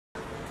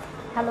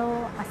Hello,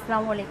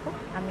 আসসালামু আলাইকুম।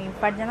 আমি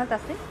Farzana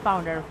Taslim,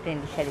 founder of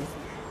trendy saris.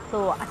 তো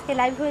আজকে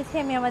লাইভ হয়েছে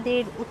আমি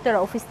আমাদের উত্তরা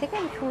অফিস থেকে।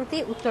 আমি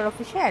শুরুতেই উত্তর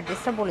অফিসের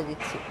অ্যাড্রেসটা বলে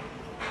দিচ্ছি।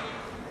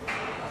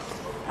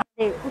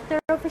 আমাদের উত্তর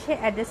অফিসের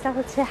অ্যাড্রেসটা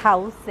হচ্ছে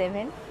হাউস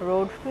 7,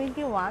 রোড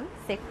 21,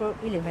 সেক্টর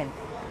 11।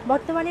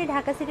 বর্তমানে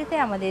ঢাকা সিটিতে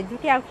আমাদের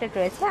দুটি আউটলেট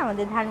রয়েছে।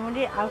 আমাদের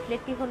ধানমন্ডির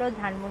আউটলেটটি হলো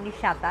ধানমন্ডি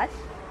 27,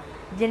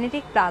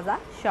 জেনেটিক প্লাজা,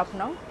 শপ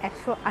নং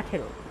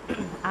 118।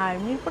 আর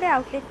মিরপুরের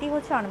আউটলেটটি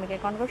হচ্ছে অনামিকা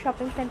কনকর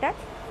শপিং সেন্টার,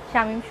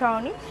 শামীম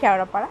সরণি,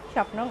 শেওড়াপাড়া,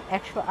 শপ নং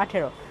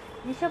 118।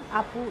 যেসব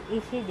আপু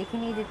এসে দেখে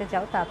নিয়ে যেতে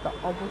চাও তা তো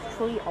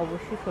অবশ্যই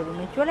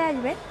শোরুমে চলে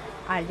আসবেন।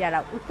 আর যারা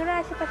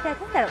উত্তরার আশেপাশে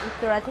আছেন তারা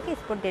উত্তরা থেকে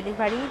স্পট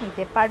ডেলিভারি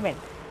নিতে পারবেন।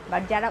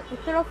 বাট যারা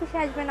উত্তর অফিসে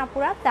আসবেন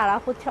আপুরা, তারা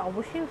হচ্ছে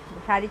অবশ্যই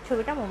শাড়ির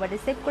ছবিটা মোবাইলে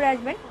সেভ করে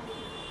আসবেন।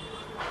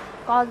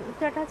 কজ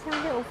উত্তরাটা হচ্ছে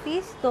আমাদের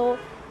অফিস, তো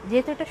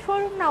যেহেতু এটা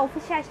শোরুম না,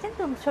 অফিসে আসছেন,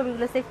 তো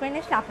ছবিগুলো সেভ করে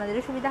নিয়ে আসলে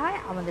আপনাদেরও সুবিধা হয়,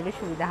 আমাদেরও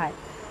সুবিধা হয়।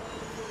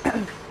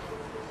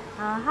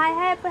 হাই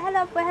হাই আপু, হ্যালো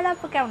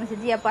আপু, কেমন আছে?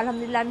 জি আপু,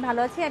 আলহামদুলিল্লাহ আমি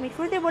ভালো আছি। আমি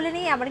শুরুতে বলে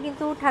নিই, আমার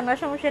কিন্তু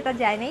ঠান্ডার সমস্যাটা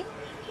যায় নেই,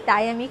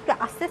 তাই আমি একটু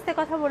আস্তে আস্তে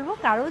কথা বলবো।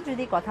 কারো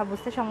যদি কথা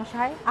বুঝতে সমস্যা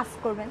হয় আস্ক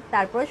করবেন,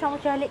 তারপরে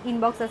সমস্যা হলে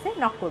ইনবক্স আছে,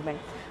 নক করবেন।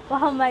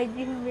 Wow my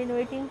dream been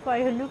waiting for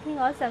you, looking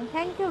awesome,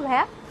 thank you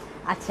ভাইয়া।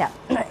 আচ্ছা,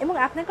 এবং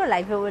আপনাকেও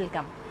লাইভে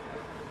ওয়েলকাম।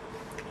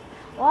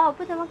 ও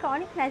আপু, তোমাকে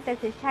অনেক নাইস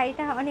লাগছে,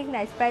 শাড়িটা অনেক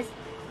নাইস। প্রাইস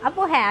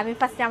আপু, হ্যাঁ আমি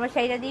ফার্স্টে আমার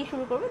শাড়িটা দিয়ে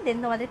শুরু করবো, দেন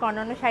তোমাদেরকে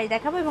অন্যান্য শাড়ি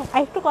দেখাবো। এবং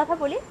আরেকটু কথা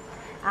বলি,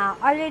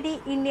 অলরেডি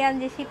ইন্ডিয়ান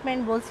যে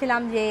শিপমেন্ট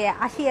বলছিলাম যে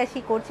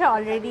 80 করছে,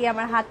 অলরেডি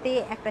আমার হাতে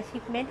একটা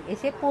শিপমেন্ট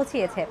এসে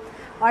পৌঁছিয়েছে।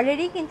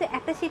 অলরেডি কিন্তু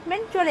একটা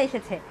শিপমেন্ট চলে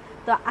এসেছে।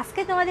 তো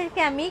আজকে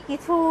তোমাদেরকে আমি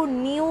কিছু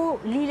নিউ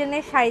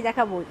লিলেনের শাড়ি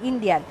দেখাবো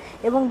ইন্ডিয়ান।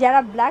 এবং যারা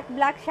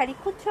ব্ল্যাক শাড়ি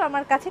খুঁজছো,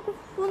 আমার কাছে খুব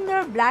সুন্দর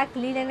ব্ল্যাক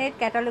লিলেনের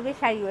ক্যাটালগের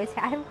শাড়ি রয়েছে।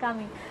 I am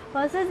coming,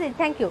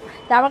 thank you.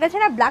 তো আমার কাছে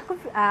না ব্ল্যাক খুব,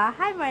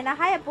 হাই ময়না,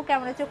 হাই আপু,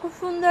 কেমন আছো? খুব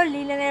সুন্দর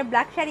লিলেনের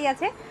ব্ল্যাক শাড়ি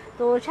আছে।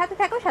 তো সাথে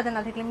থাকো, সাথে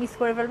না থাকলে মিস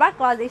করে ফেলবা।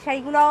 কজ এই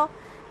শাড়িগুলো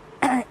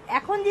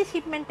এখন যে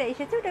শিপমেন্টটা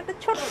এসেছে ওটা একটা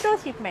ছোট্ট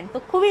শিপমেন্ট, তো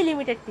খুবই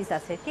লিমিটেড পিস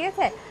আছে, ঠিক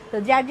আছে? তো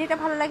যার যেটা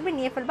ভালো লাগবে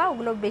নিয়ে ফেলবা।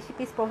 ওগুলো বেশি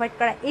পিস প্রোভাইড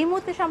করা এই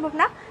মুহূর্তে সম্ভব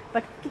না,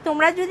 বাট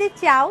তোমরা যদি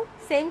চাও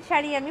সেম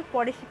শাড়ি আমি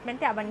পরে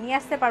শিপমেন্টে আবার নিয়ে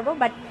আসতে পারবো।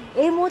 বাট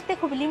এই মুহূর্তে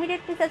খুব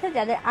লিমিটেড পিস আছে,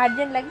 যাদের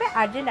আর্জেন্ট লাগবে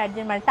আর্জেন্ট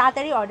মানে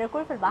তাড়াতাড়ি অর্ডার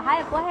করে ফেলবা। হাই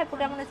আপু,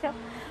 কেমন আছো?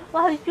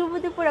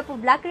 শুভদুপুর আপু,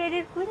 ব্ল্যাক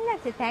রেডের কুইন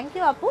লাগছে, থ্যাংক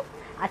ইউ আপু।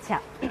 আচ্ছা,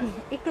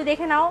 একটু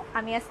দেখে নাও,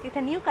 আমি আজকে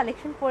একটা নিউ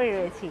কালেকশন পরে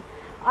রয়েছি।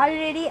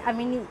 অলরেডি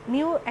আমি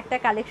নিউ একটা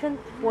কালেকশন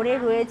পরে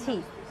রয়েছি,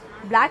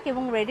 ব্ল্যাক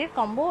এবং রেডের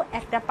কম্বো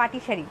একটা পাটি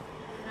শাড়ি।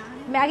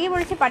 আমি আগে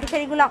বলেছি পাটি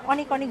শাড়িগুলো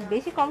অনেক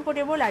বেশি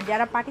কমফোর্টেবল। আর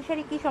যারা পাটি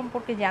শাড়ি কী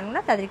সম্পর্কে জানো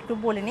না, তাদের একটু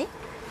বলে নেই।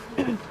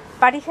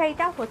 পাটি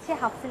শাড়িটা হচ্ছে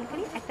হাফ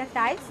সিল্কেরই একটা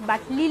টাইপস,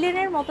 বাট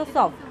লিলেনের মতো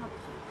soft.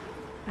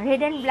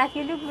 Red and black,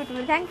 you look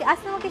beautiful, thank you.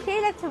 আজকে আমাকে সেই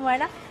লাগছে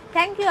ময়না,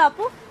 থ্যাংক ইউ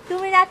আপু।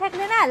 তুমি না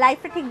থাকলে না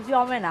লাইফটা ঠিক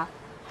জমে না।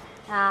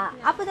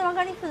 আপু, তোমাকে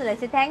অনেক সুন্দর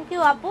লাগছে, থ্যাংক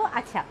ইউ আপু।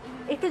 আচ্ছা,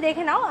 একটু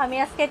দেখে নাও, আমি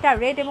আজকে একটা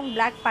রেড এবং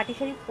ব্ল্যাক পাটি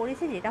শাড়ি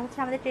পরেছি, যেটা হচ্ছে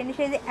আমাদের ট্রেন্ডি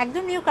শাড়িতে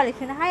একদম নিউ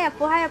কালেকশন। হাই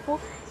আপু।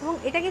 এবং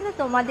এটা কিন্তু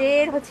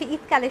তোমাদের হচ্ছে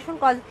ঈদ কালেকশন।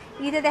 কজ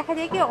ঈদে দেখা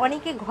যায় কি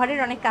অনেকে ঘরের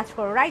অনেক কাজ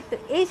করো, রাইট? তো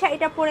এই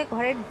শাড়িটা পরে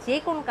ঘরের যে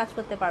কোনো কাজ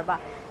করতে পারবা,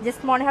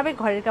 জাস্ট মনে হবে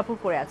ঘরের কাপড়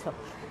পরে আছো।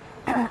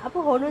 আপু,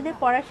 হলুদে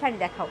পরার শাড়ি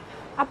দেখাও।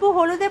 আপু,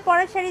 হলুদে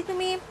পরার শাড়ি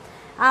তুমি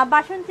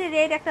বাসন্তী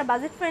রেড একটা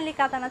বাজেট ফ্রেন্ডলি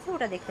কাতান আছে,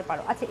 ওটা দেখতে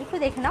পারো। আচ্ছা, একটু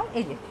দেখে নাও,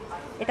 এই যে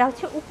এটা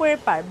হচ্ছে উপরের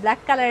পার, ব্ল্যাক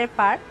কালারের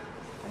পার।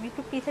 আমি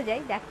একটু পিছে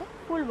যাই, দেখো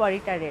ফুল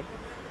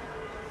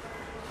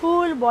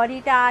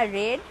বডিটা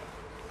রেড,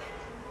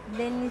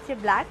 দেন নিচে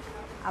ব্ল্যাক,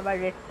 আবার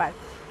রেড পার।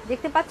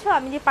 দেখতে পাচ্ছ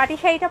আমি যে পাটি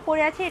শাড়িটা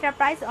পরে আছি, এটা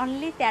প্রাইস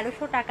অনলি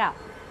 1300 টাকা।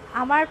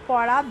 আমার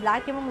পরা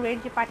ব্ল্যাক এবং রেড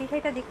যে পাটি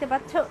শাড়িটা দেখতে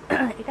পাচ্ছ,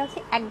 এটা হচ্ছে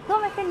একদম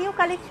একটা নিউ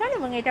কালেকশন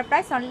এবং এটা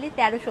প্রাইস অনলি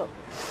 1300।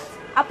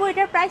 আপু,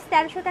 এটার প্রাইস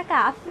 1300 টাকা।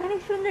 আপনি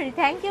অনেক সুন্দরী,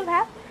 থ্যাংক ইউ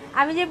ভাই।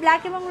 আমি যে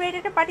ব্ল্যাক এবং রেড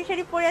একটা পাটি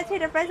শাড়ি পরে আছি,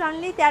 এটার প্রাইস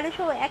অনলি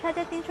 1300,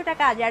 1300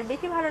 টাকা। যার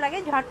বেশি ভালো লাগে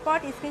ঝটপট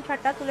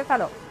স্ক্রিনশটটা তুলে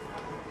ফেলো।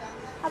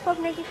 আপু,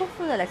 আপনার কি খুব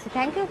সুন্দর লাগছে,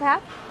 থ্যাংক ইউ ভাই।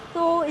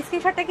 তো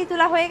স্ক্রিনশটটা কি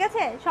তোলা হয়ে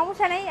গেছে?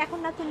 সমস্যা নেই, এখন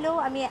না তুললেও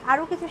আমি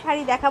আরও কিছু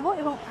শাড়ি দেখাবো।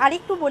 এবং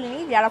আরেকটু বলে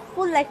নিই, যারা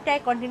ফুল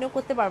লাইফটায় কন্টিনিউ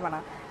করতে পারবে না,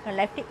 কারণ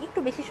লাইফটা একটু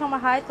বেশি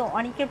সময় হয়, তো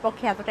অনেকের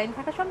পক্ষে এত টাইম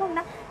থাকা সম্ভব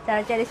না,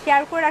 তারা চাইলে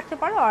শেয়ার করে রাখতে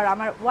পারো, আর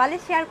আমার ওয়ালে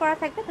শেয়ার করা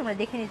থাকবে, তোমরা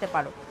দেখে নিতে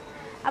পারো।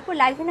 আপু,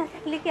 লাইভে না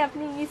থাকলে কি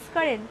আপনি মিস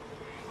করেন?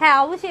 হ্যাঁ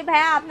অবশ্যই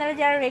ভাইয়া, আপনারা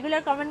যারা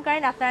রেগুলার কমেন্ট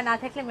করেন, আপনারা না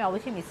থাকলে আমি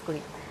অবশ্যই মিস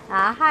করি।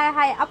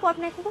 হাই আপু,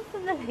 আপনাকে খুব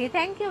সুন্দর লাগে,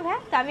 থ্যাংক ইউ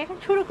ভাইয়া। তো আমি এখন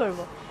শুরু করব।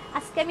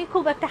 আজকে আমি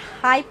খুব একটা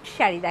হাইপ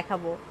শাড়ি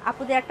দেখাবো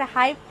আপুদের, একটা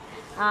হাইপ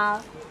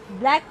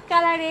ব্ল্যাক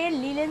কালারের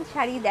লিলেন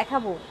শাড়ি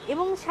দেখাবো।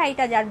 এবং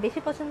শাড়িটা যার বেশি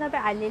পছন্দ হবে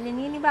আর লেলে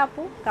নিয়ে নিবা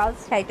আপু, কারণ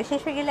শাড়িটা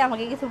শেষ হয়ে গেলে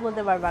আমাকে কিছু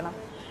বলতে পারবা না।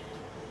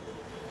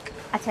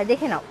 আচ্ছা,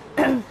 দেখে নাও,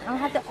 আমার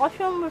হাতে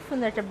অসম্ভব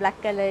সুন্দর একটা ব্ল্যাক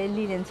কালারের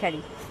linen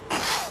sari.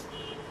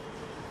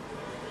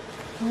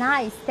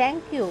 Nice,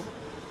 thank you.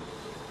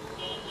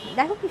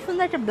 দেখো কি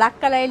সুন্দর একটা ব্ল্যাক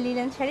কালারের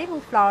লিলেন শাড়ি এবং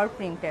ফ্লাওয়ার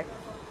প্রিন্টের।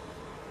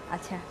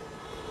 আচ্ছা,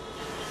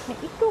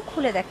 একটু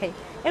খুলে দেখাই।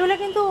 এগুলো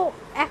কিন্তু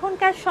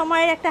এখনকার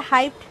সময়ের একটা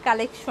হাইপড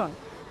কালেকশন,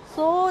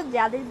 সো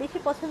যাদের বেশি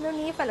পছন্দ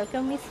নিয়ে ফেলো,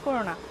 কেউ মিস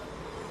করো না।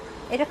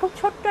 এটা খুব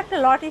ছোট্ট একটা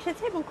লট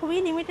এসেছে এবং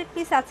খুবই লিমিটেড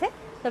পিস আছে,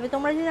 তবে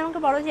তোমরা যদি আমাকে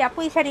বলো যে আপু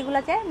এই শাড়িগুলো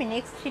চাই, আমি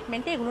নেক্সট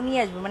শিপমেন্টে এগুলো নিয়ে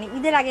আসবো, মানে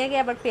ঈদের আগে আগে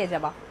আবার পেয়ে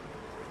যাবা।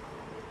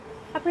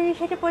 আপনি যে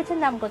সেটা পড়েছেন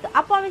দাম কত?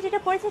 আপু আমি যেটা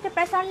পড়েছি এটা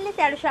প্রাইস অনলি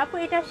 1300। আপু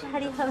এটা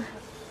শাড়ি হবে।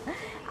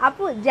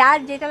 আপু যার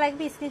যেটা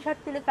লাগবে স্ক্রিনশট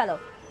তুলে ফেলো।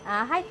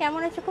 হাই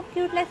কেমন আছে? খুব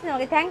কিউট লাগছে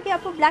আমাকে, থ্যাংক ইউ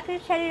আপু। Black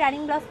red sari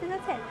running blouse piece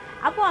আছে?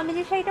 আপু আমি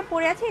যে শাড়িটা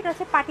পরে আছি এটা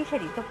হচ্ছে পাটি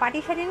শাড়ি, তো পাটি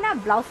শাড়ির না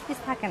ব্লাউজ পিস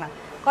থাকে না,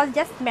 কজ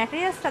জাস্ট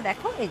ম্যাটেরিয়ালসটা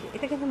দেখো, এই যে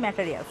এটা কিন্তু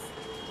ম্যাটেরিয়ালস,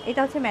 এটা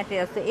হচ্ছে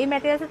ম্যাটেরিয়ালস, তো এই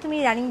ম্যাটেরিয়ালসে তুমি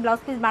রানিং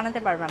ব্লাউজ পিস বানাতে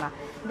পারবে না,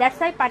 দ্যাটস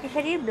ওয়াই পাটি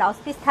শাড়ির ব্লাউজ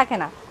পিস থাকে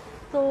না।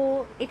 তো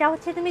এটা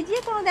হচ্ছে তুমি যে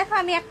কোনো দেখো,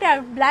 আমি একটা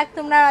ব্ল্যাক,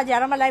 তোমরা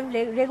যারা আমার লাইভ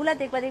রেগুলার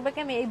দেখবা কি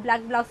আমি এই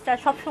ব্ল্যাক ব্লাউজটা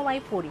সবসময়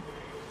পরি,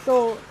 তো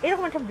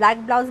এরকম একটা ব্ল্যাক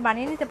ব্লাউজ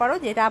বানিয়ে নিতে পারো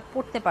যেটা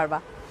পরতে পারবা।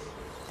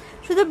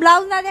 শুধু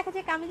ব্লাউজ না, দেখা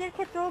যায় কামিজের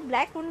ক্ষেত্রেও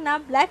ব্ল্যাক না,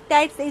 ব্ল্যাক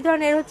টাইটস এই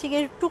ধরনের হচ্ছে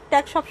গিয়ে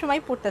টুকটাক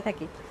সবসময় পরতে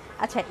থাকি।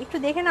 আচ্ছা একটু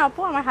দেখে নাও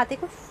আপু, আমার হাতে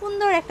খুব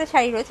সুন্দর একটা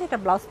শাড়ি রয়েছে, এটা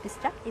ব্লাউজ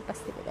পিসটা এই পাশ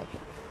থেকে দেখো,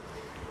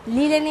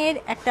 লিলেনের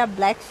একটা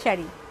ব্ল্যাক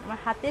শাড়ি, আমার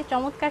হাতে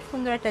চমৎকার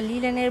সুন্দর একটা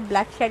লিলেনের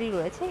ব্ল্যাক শাড়ি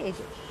রয়েছে। এই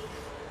যে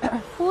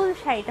ফুল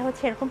শাড়িটা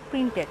হচ্ছে এরকম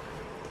প্রিন্টেড,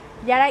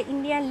 যারা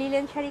ইন্ডিয়ান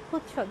লিলেন শাড়ি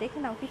খুঁজছো দেখে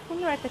নাও কি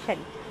সুন্দর একটা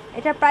শাড়ি।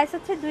 এটার প্রাইস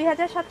হচ্ছে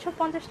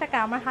 2750 টাকা।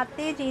 আমার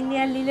হাতে যে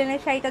ইন্ডিয়ান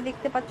লিলেনের শাড়িটা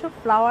দেখতে পাচ্ছ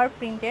ফ্লাওয়ার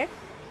প্রিন্টের,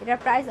 এটার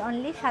প্রাইস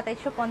অনলি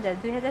 2750,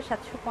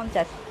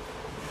 2750।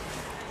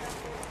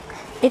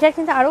 এটা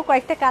কিন্তু আরও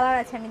কয়েকটা কালার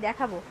আছে, আমি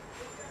দেখাবো।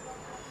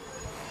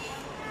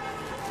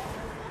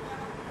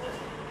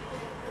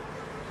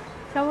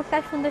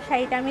 চমৎকার সুন্দর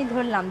শাড়িটা আমি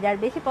ধরলাম, যার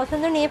বেশি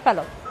পছন্দ নিয়ে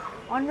ফেলো।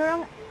 অন্য রং,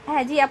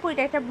 হ্যাঁ জি আপু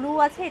এটা একটা ব্লু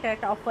আছে, এটা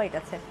একটা অফ হোয়াইট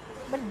আছে,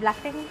 বাট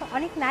ব্ল্যাকটা কিন্তু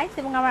অনেক নাইস,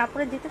 এবং আমার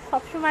আপুরা যেহেতু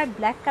সবসময়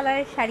ব্ল্যাক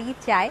কালারের শাড়ি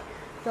চায়,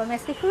 তো আমি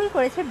আজকে শুরু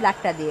করেছি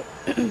ব্ল্যাকটা দিয়ে।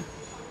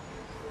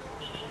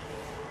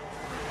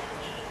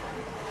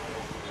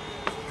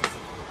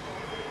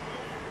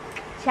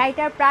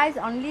 শাড়িটার প্রাইস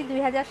অনলি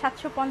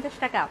 2750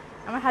 টাকা।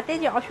 আমার হাতে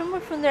যে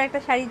অসম্ভব সুন্দর একটা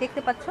শাড়ি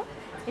দেখতে পাচ্ছ,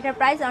 এটার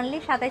প্রাইস অনলি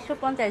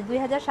 2750,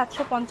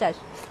 2750।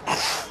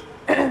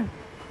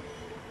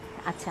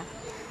 আচ্ছা,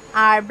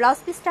 আর ব্লাউজ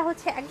পিসটা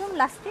হচ্ছে একদম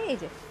লাস্টে এই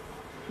যে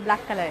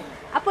ব্ল্যাক কালারের।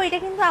 আপু এটা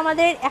কিন্তু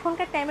আমাদের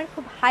এখনকার টাইমের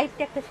খুব হাইপড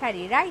একটা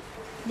শাড়ি, রাইট?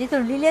 যেহেতু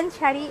লিলেন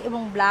শাড়ি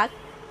এবং ব্ল্যাক,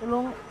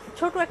 এবং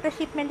ছোট একটা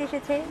শিপমেন্ট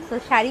এসেছে, তো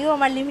শাড়িও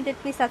আমার লিমিটেড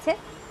পিস আছে।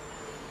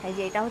 এই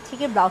যে এটা হচ্ছে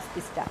কি ব্লাউজ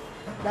পিসটা,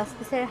 ব্লাউজ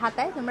পিসের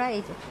হাতায় তোমরা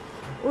এই যে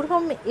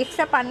ওরকম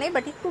এক্সট্রা পার নেই,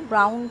 বাট একটু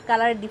ব্রাউন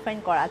কালার ডিফাইন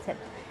করা আছে।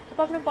 আপু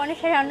আপনার পরের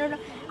শাড়ি অন্য,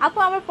 আপু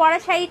আমার পরা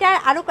শাড়িটার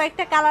আরও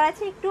কয়েকটা কালার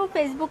আছে, একটু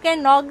ফেসবুকে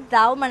নক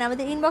দাও, মানে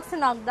আমাদের ইনবক্সে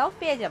নক দাও,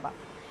 পেয়ে যাবা।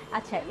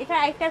 আচ্ছা এটা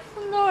একটা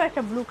সুন্দর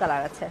একটা ব্লু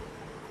কালার আছে,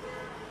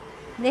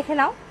 দেখে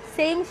নাও,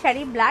 সেম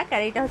শাড়ি ব্ল্যাক,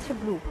 আর এটা হচ্ছে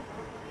ব্লু।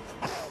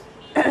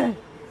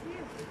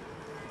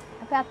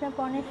 আপনার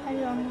পরনের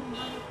শাড়ি অন্য,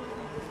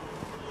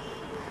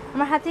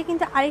 আমার হাতে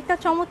কিন্তু আরেকটা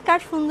চমৎকার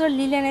সুন্দর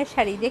লিলেনের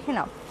শাড়ি, দেখে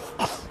নাও,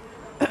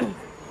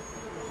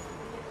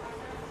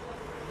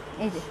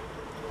 এই যে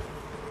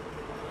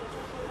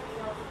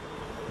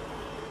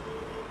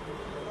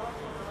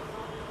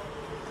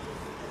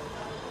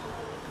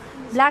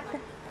ব্ল্যাক,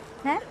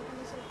 হ্যাঁ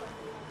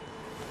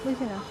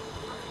বুঝি না।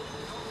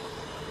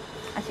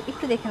 আচ্ছা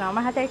একটু দেখে নাও,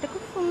 আমার হাতে একটা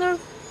খুব সুন্দর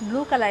ব্লু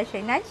কালারের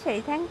sari, nice sari,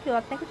 thank you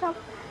আপনাকে। সব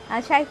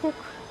শাড়িতে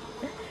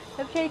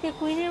সব শাড়িতে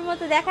কুইনের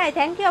মতো দেখায়,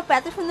 থ্যাংক ইউ আপু,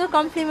 এত সুন্দর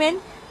কমপ্লিমেন্ট,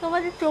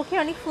 তোমাদের চোখে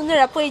অনেক সুন্দর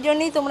আপু, এই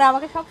জন্যই তোমরা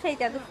আমাকে সব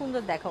শাড়িতে এত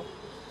সুন্দর দেখো।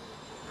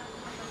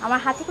 আমার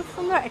হাতে খুব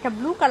সুন্দর একটা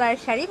ব্লু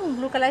কালারের শাড়ি, এবং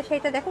ব্লু কালারের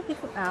শাড়িটা দেখো কি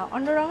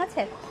অন্য রং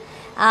আছে,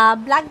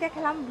 ব্ল্যাক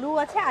দেখালাম, ব্লু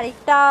আছে, আর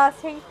একটা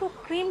আছে একটু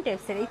ক্রিম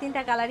টেপসের, এই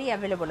তিনটা কালারই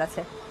অ্যাভেলেবল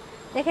আছে।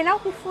 দেখে নাও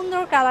কি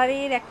সুন্দর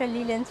কালারের একটা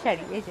লিলেন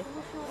শাড়ি। এই যে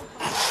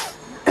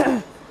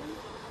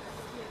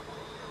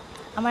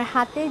আমার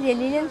হাতে যে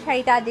লিলেন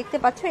শাড়িটা দেখতে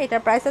পাচ্ছ,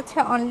 এটার প্রাইস হচ্ছে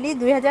অনলি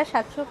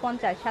 2750,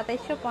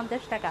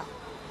 2750 টাকা।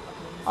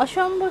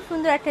 অসম্ভব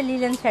সুন্দর একটা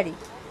লিলেন শাড়ি।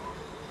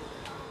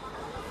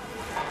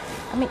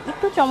 আমি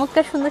একটু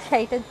চমৎকার সুন্দর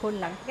শাড়িটা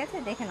ধরলাম, ঠিক আছে,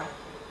 দেখে নাও,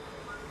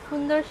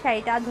 সুন্দর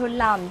শাড়িটা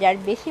ধরলাম, যার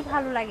বেশি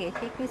ভালো লাগে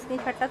সেই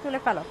স্ক্রিনশটটা তুলে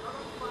ফেলো।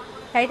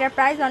 শাড়িটার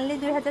প্রাইস অনলি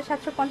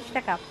 2750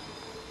 টাকা।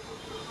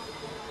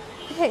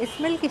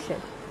 স্মেল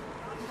কিসের?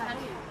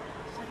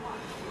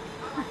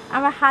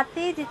 আমার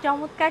হাতে যে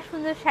চমৎকার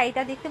সুন্দর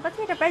শাড়িটা দেখতে পাচ্ছি,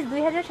 এটা প্রাইস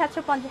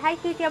 2750। হাই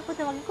কুইটি আপু,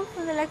 তোমাকে খুব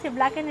সুন্দর লাগছে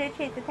ব্ল্যাক অ্যান্ড রেড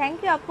শাড়িতে, থ্যাংক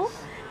ইউ আপু।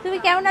 তুমি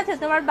কেমন আছো?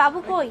 তোমার বাবু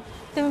কই?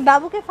 তুমি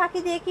বাবুকে ফাঁকি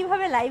দিয়ে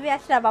কিভাবে লাইভে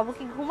আসলা? বাবু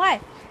কি ঘুমায়?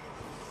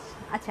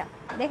 আচ্ছা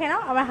দেখে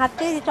নাও, আমার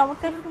হাতে যে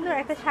চমৎকার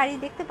সুন্দর একটা শাড়ি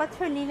দেখতে পাচ্ছ,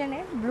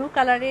 লিলেনের ব্লু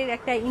কালারের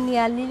একটা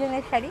ইন্ডিয়ান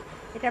লিলেনের শাড়ি,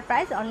 এটার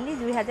প্রাইস অনলি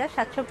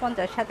 2750,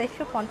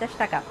 2750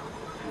 টাকা।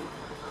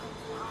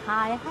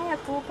 হাই হাই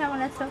আপু,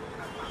 কেমন আছো?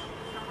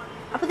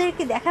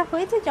 আপনাদেরকে দেখা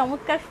হয়েছে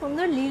চমৎকার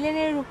সুন্দর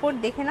লিলেনের উপর,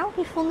 দেখে নাও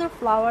কি সুন্দর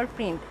ফ্লাওয়ার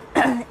প্রিন্ট।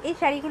 এই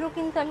শাড়িগুলো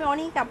কিন্তু আমি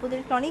অনেক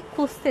আপনাদেরকে অনেক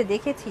খুঁজতে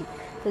দেখেছি,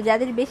 তো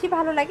যাদের বেশি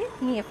ভালো লাগে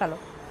নিয়ে ফেলো।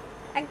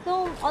 একদম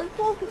অল্প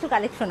কিছু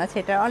কালেকশন আছে,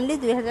 এটা অনলি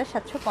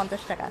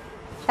 2750 টাকা,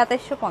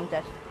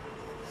 2750।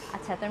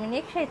 আচ্ছা তো আমি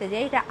নেক্সট শাড়িতে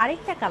যাই, এটা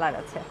আরেকটা কালার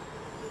আছে,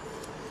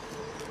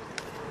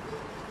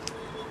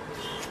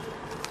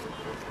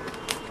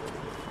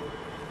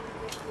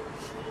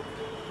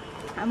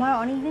 আমার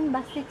অনেকদিন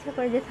বাঁচতে ইচ্ছা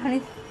করে যেতে,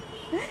 অনেক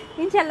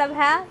ইনশাল্লাহ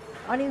ভাইয়া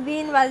অনেক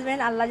দিন বাঁচবেন,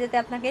 আল্লাহ যাতে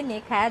আপনাকে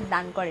নেক হায়াত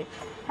দান করে।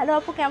 হ্যালো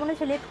আপু, কেমন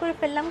আছো? লেট করে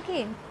ফেললাম কি?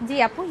 জি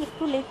আপু,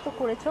 একটু লেট তো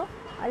করেছো।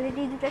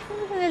 অলরেডি দুটো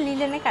সুন্দর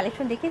লিলেনের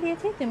কালেকশন দেখে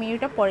দিয়েছি, তুমি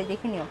ওটা পরে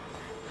দেখে নিও।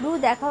 ব্লু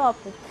দেখাও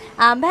আপু।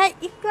 ভাই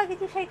একটু আগে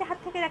যে শাড়িটা হাত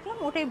থেকে রাখলাম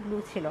ওটাই ব্লু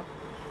ছিল।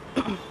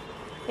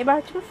 এবার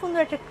হচ্ছে খুব সুন্দর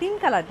একটা ক্রিম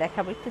কালার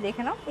দেখাবো, একটু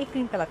দেখে নাও। এই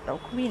ক্রিম কালারটাও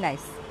খুবই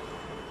নাইস।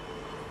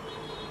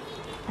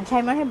 আচ্ছা,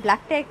 আমি মনে হয়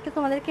ব্ল্যাকটা একটু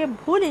তোমাদেরকে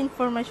ভুল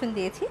ইনফরমেশন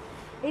দিয়েছি।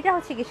 এটা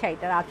হচ্ছে কি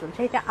শাড়িটার আঁচল,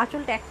 শাড়িটা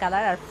আঁচলটা এক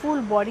কালার আর ফুল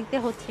বডিতে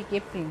হচ্ছে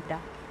গিয়ে প্রিন্টটা।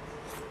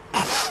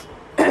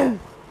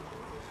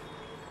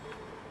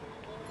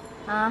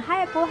 হাই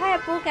আপু, হাই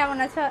আপু, কেমন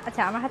আছো?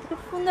 আচ্ছা, আমার হাতে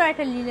খুব সুন্দর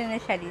একটা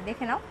লিলেনের শাড়ি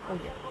দেখে নাও। ওই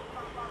যে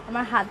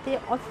আমার হাতে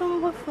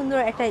অসম্ভব সুন্দর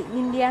একটা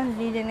ইন্ডিয়ান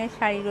লিলেনের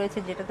শাড়ি রয়েছে,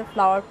 যেটাতে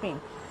ফ্লাওয়ার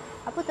প্রিন্ট।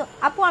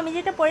 আপু আমি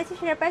যেটা পরেছি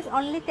সেটার প্রাইস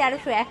অনলি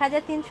 1300,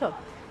 1300।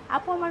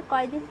 আপু আমার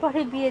কয়দিন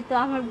পরে বিয়ে, তো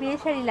আমার বিয়ের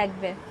শাড়ি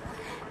লাগবে।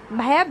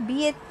 ভাইয়া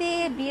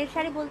বিয়ের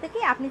শাড়ি বলতে কি,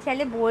 আপনি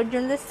চাইলে বউয়ের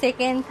জন্য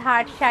সেকেন্ড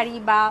থার্ড শাড়ি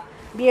বা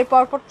বিয়ের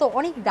পরপর তো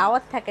অনেক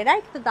দাওয়াত থাকে,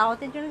 রাইট? তো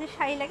দাওয়াতের জন্য যে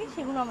শাড়ি লাগে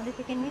সেগুলো আমাদের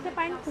থেকে নিতে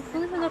পারেন। খুব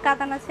সুন্দর সুন্দর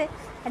কাতান আছে।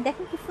 আর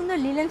দেখেন কি সুন্দর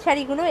লিলেন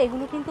শাড়িগুলো,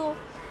 এগুলো কিন্তু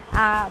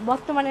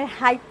বর্তমানের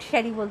হাইট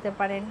শাড়ি বলতে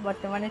পারেন,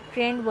 বর্তমানের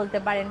ট্রেন্ড বলতে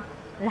পারেন।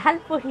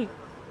 লালপরি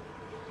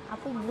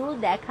আপু ব্লু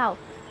দেখাও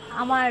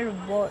আমার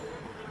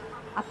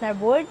আপনার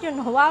বউয়ের জন্য।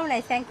 ওয়াও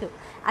নাই, থ্যাংক ইউ।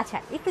 আচ্ছা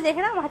একটু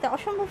দেখে না, আমার হাতে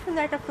অসম্ভব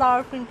সুন্দর একটা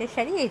ফ্লাওয়ার প্রিন্টের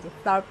শাড়ি। এই যে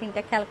ফ্লাওয়ার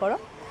প্রিন্টটা খেয়াল করো।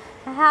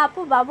 হ্যাঁ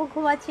আপু, বাবু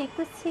ঘুমাচ্ছি,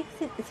 একটু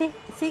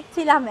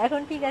শিখছিলাম,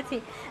 এখন ঠিক আছে।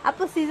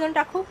 আপু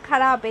সিজনটা খুব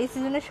খারাপ, এই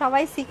সিজনে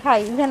সবাই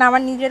শিখায়, ইভেন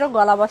আমার নিজেরও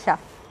গলা বসা।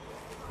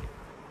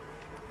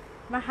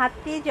 আমার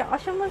হাতে যে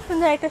অসম্ভব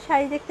সুন্দর একটা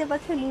শাড়ি দেখতে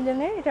পাচ্ছ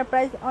লিলেনের, এটা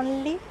প্রাইস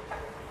অনলি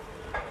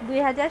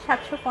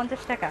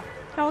 2750 টাকা।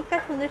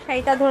 চমৎকার সুন্দর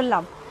শাড়িটা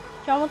ধরলাম,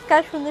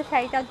 চমৎকার সুন্দর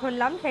শাড়িটা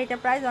ধরলাম। শাড়িটা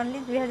প্রাইস অনলি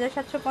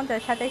 2750,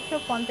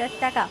 2750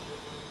 টাকা।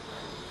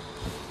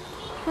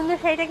 সুন্দর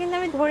শাড়িটা কিন্তু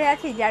আমি ধরে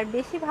আছি, যার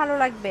বেশি ভালো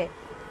লাগবে,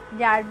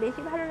 যার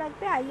বেশি ভালো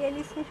লাগবে আইএল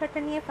স্ক্রিনশটটা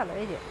নিয়ে ফেলো।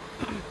 এই যে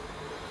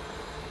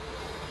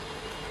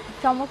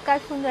চমৎকার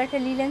সুন্দর একটা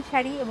লিলেন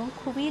শাড়ি এবং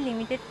খুবই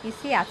লিমিটেড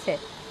পিসই আছে।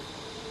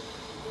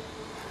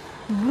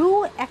 ব্লু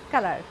এক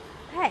কালার,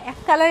 হ্যাঁ এক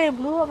কালারের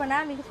ব্লু হবে না,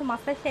 আমি কিছু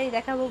মাস্টার শাড়ি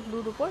দেখাবো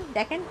ব্লুর উপর,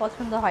 দেখেন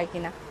পছন্দ হয়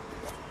কিনা।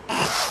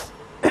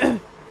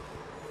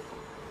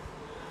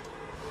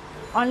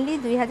 অনলি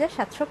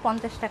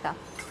 2750 টাকা।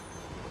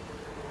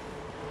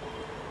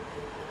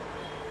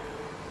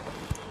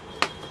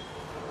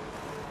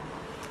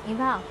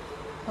 ইভা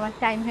তোমার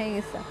টাইম হয়ে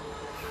গেছে,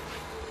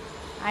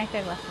 আরেকটা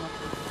গ্লাস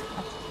মতো।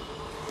 আচ্ছা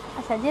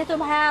আচ্ছা, যেহেতু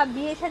ভাইয়া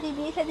বিয়ে শাদী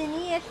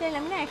নিয়ে আসলেন,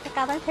 আমি না একটা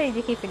কাতান শাড়ি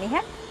দেখিয়ে ফেলি।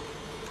 হ্যাঁ,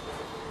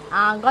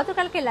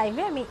 গতকালকে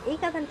লাইভে আমি এই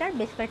কাতানটার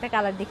বেশ কয়েকটা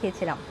কালার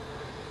দেখিয়েছিলাম।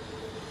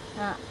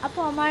 আপু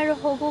আমার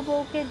হবু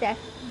বউকে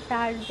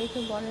তার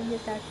দেখে বলেন যে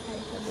তার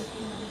শাড়িটা বেশি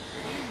না।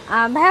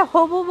 ভাইয়া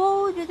হবু বউ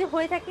যদি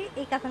হয়ে থাকে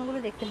এই কাতানগুলো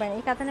দেখতে পারেন,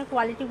 এই কাতানের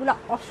কোয়ালিটিগুলো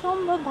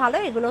অসম্ভব ভালো।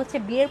 এগুলো হচ্ছে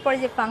বিয়ের পরে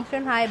যে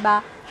ফাংশন হয় বা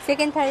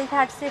সেকেন্ড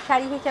থার্ডসের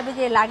শাড়ি হিসাবে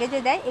যে লাগেজে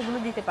দেয়, এগুলো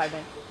দিতে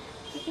পারবেন।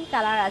 কী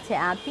কালার আছে?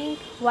 পিঙ্ক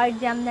হোয়াইট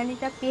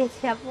জামদানিটা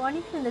পেয়েছি আপু,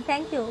 অনেক সুন্দর,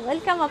 থ্যাংক ইউ,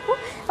 ওয়েলকাম আপু।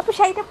 আপু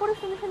শাড়িটা পরে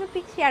সুন্দর সুন্দর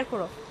পিক শেয়ার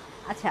করো।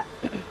 আচ্ছা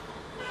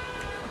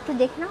একটু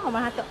দেখে নাও,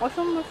 আমার হাতে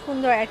অসম্ভব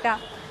সুন্দর একটা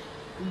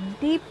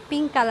ডিপ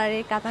পিঙ্ক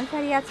কালারের কাতান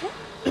শাড়ি আছে।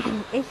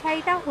 এই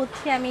শাড়িটা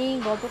হচ্ছে আমি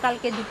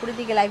গতকালকে দুপুরের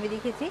দিকে লাইভে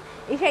দেখেছি।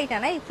 এই শাড়িটা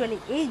না, অ্যাকচুয়ালি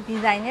এই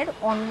ডিজাইনের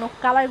অন্য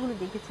কালারগুলো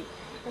দেখেছি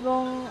এবং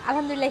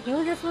আলহামদুলিল্লাহ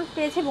হিউজ রেসপন্স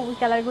পেয়েছে এবং ওই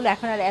কালারগুলো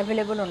এখন আর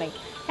অ্যাভেলেবলও নেই।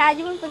 সারা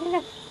জীবন প্রতিদিন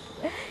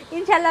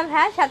ইনশাল্লাহ।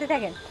 হ্যাঁ সাথে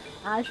থাকেন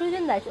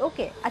সুজন দাস,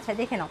 ওকে। আচ্ছা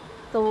দেখে নাও,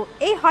 তো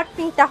এই হট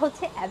পিঙ্কটা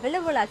হচ্ছে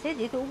অ্যাভেলেবল আছে,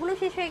 যেহেতু ওগুলো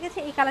শেষ হয়ে গেছে।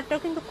 এই কালারটাও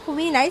কিন্তু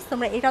খুবই নাইস,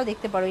 তোমরা এটাও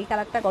দেখতে পারো। এই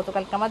কালারটা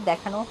গতকালকে আমার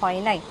দেখানো হয়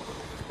নাই।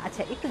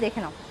 আচ্ছা একটু দেখে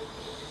নাও,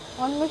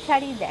 অন্য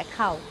শাড়ি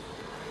দেখাও।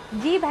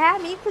 জি ভাইয়া,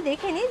 আমি একটু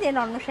দেখে নিই, দেন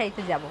অন্য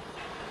শাড়িতে যাব।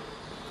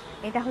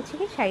 এটা হচ্ছে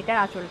কি শাড়িটার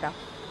আঁচলটা,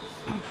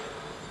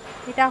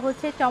 এটা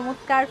হচ্ছে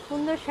চমৎকার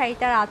সুন্দর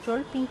শাড়িটার আঁচল।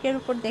 পিঙ্কের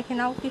উপর দেখে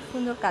নাও কি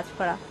সুন্দর কাজ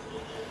করা,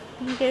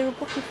 পিঙ্কের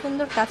উপর কি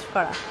সুন্দর কাজ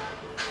করা,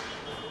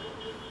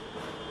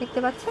 দেখতে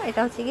পাচ্ছ?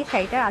 এটা হচ্ছে কি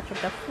শাড়িটার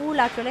আঁচলটা, ফুল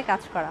আঁচলে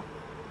কাজ করা।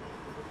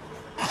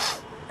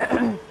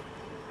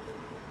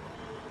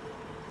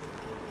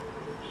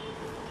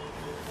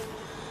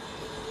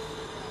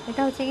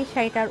 এটা হচ্ছে কি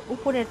শাড়িটার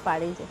উপরের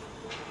পাড়, এই যে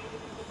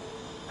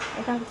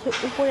এটা হচ্ছে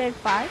উপরের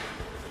পাড়,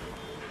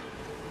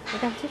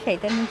 এটা হচ্ছে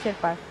শাড়িটার নিচের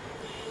পাড়।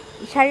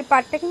 শাড়ির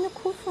পাড়টা কিন্তু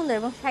খুব সুন্দর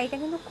এবং শাড়িটা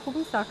কিন্তু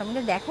খুবই সফট।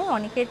 আমাদের দেখায়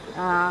অনেকের,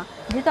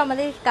 যেহেতু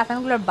আমাদের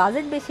কাতানগুলোর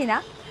বাজেট বেশি না,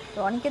 তো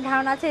অনেকের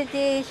ধারণা আছে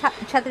যে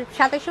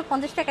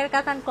 2750 টাকার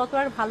কাতান কত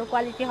আর ভালো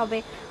কোয়ালিটি হবে,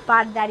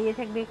 পাড় দাঁড়িয়ে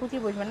থাকবে, কুচি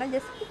বসবে না।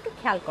 জাস্ট একটু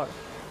খেয়াল করো,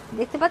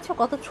 দেখতে পাচ্ছ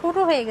কত ছোট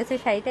হয়ে গেছে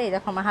শাড়িটা, এই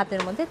দেখো আমার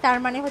হাতের মধ্যে। তার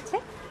মানে হচ্ছে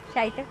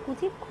শাড়িটার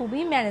কুচি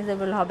খুবই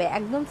ম্যানেজেবল হবে,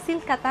 একদম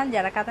সিল্ক কাতান।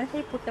 যারা কাতান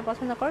শাড়ি পরতে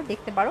পছন্দ করো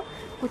দেখতে পারো,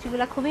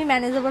 কুচিগুলো খুবই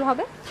ম্যানেজেবল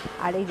হবে।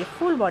 আর এই যে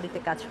ফুল বডিতে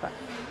কাজ করা,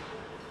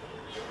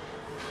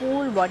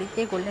 ফুল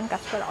বডিতে গোল্ডেন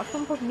কাজ করা,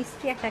 অসম্ভব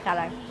মিষ্টি একটা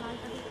কালার।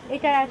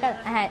 এটার একটা,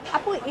 হ্যাঁ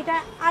আপু এটা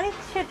আরেক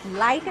শেড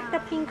লাইট একটা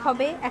পিঙ্ক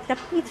হবে, একটা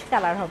পিচ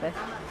কালার হবে।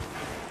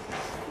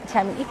 আচ্ছা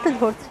আমি একটু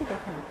ধরছি,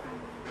 দেখেন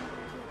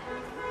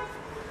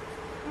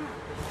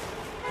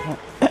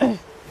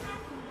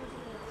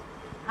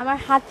আমার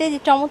হাতে যে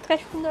চমৎকার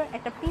সুন্দর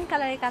একটা পিঙ্ক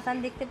কালারের কাতান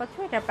দেখতে পাচ্ছ,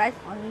 এটার প্রাইস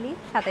অনলি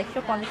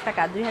 2750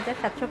 টাকা,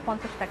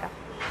 2750 টাকা।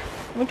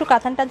 আমি একটু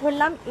কাতানটা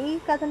ধরলাম। এই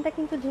কাতানটা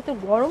কিন্তু যেহেতু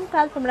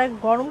গরমকাল, তোমরা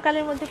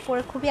গরমকালের মধ্যে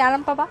পরে খুবই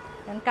আরাম পাবা,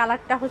 কারণ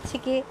কালারটা হচ্ছে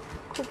কি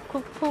খুব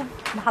খুব খুব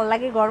ভালো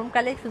লাগে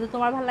গরমকালে। শুধু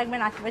তোমার ভালো লাগবে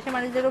না, আশেপাশের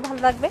মানুষদেরও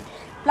ভালো লাগবে।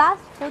 প্লাস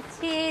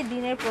হচ্ছে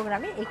দিনের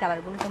প্রোগ্রামে এই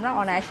কালারগুলো তোমরা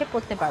অনায়াসে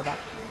পরতে পারবা।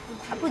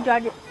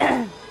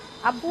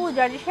 আপু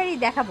জর্জি শাড়ি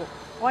দেখাবো,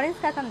 অরেঞ্জ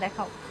কাতান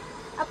দেখাও।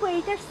 আপু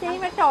এইটার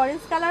সেম একটা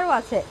অরেঞ্জ কালারও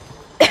আছে।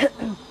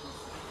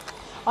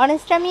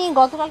 অরেঞ্জটা আমি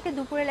গতকালকে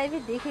দুপুরে লাইভে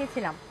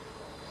দেখিয়েছিলাম।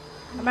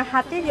 আমার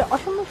হাতে যে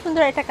অসম্ভব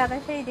সুন্দর একটা কাতান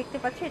শাড়ি দেখতে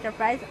পাচ্ছ, এটার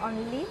প্রাইস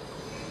অনলি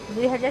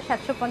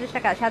 2750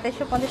 টাকা,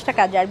 2750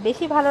 টাকা। যার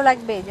বেশি ভালো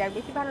লাগবে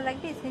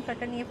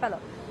স্ক্রিনশটটা নিয়ে ফেলো।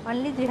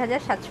 অনলি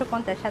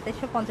 2750,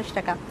 2750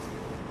 টাকা।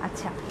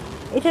 আচ্ছা,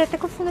 এটার একটা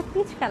খুব সুন্দর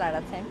পিচ কালার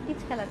আছে, আমি পিচ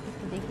কালারটা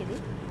একটু দেখিয়ে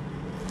দিই।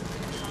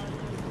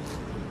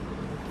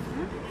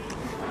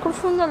 খুব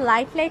সুন্দর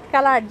লাইট লাইট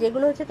কালার,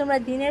 যেগুলো হচ্ছে তোমরা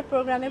দিনের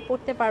প্রোগ্রামে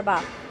পরতে পারবা।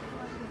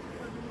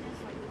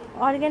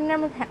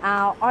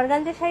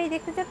 অর্গানজা শাড়ি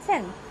দেখতে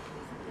চাচ্ছেন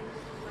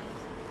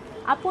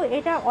আপু?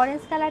 এটা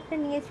অরেঞ্জ কালারটা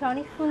নিয়েছে,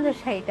 অনেক সুন্দর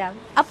শাড়িটা।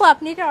 আপু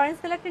আপনি এটা অরেঞ্জ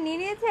কালারটা নিয়ে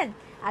নিয়েছেন?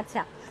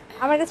 আচ্ছা,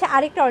 আমার কাছে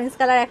আরেকটা অরেঞ্জ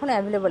কালার এখন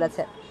অ্যাভেলেবল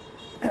আছে,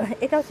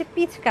 এটা হচ্ছে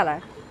পিচ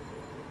কালার।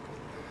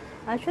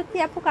 সত্যি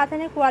আপু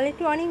কাতানের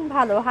কোয়ালিটি অনেক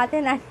ভালো, হাতে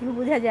না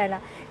বোঝা যায় না।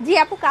 জি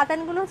আপু,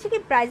 কাতানগুলো হচ্ছে কি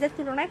প্রাইসের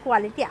তুলনায়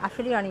কোয়ালিটি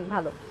আসলেই অনেক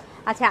ভালো।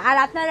 আচ্ছা, আর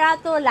আপনারা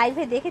তো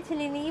লাইভে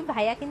দেখেছিলেনই,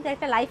 ভাইয়া কিন্তু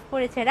একটা লাইভ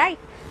করেছে, রাইট?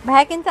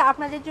 ভাইয়া কিন্তু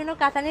আপনাদের জন্য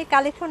কাতানের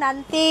কালেকশন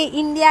আনতে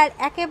ইন্ডিয়ার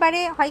একেবারে,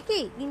 হয় কি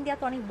ইন্ডিয়া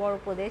তো অনেক বড়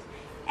প্রদেশ,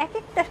 এক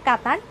একটা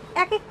কাতান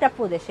এক একটা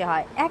প্রদেশে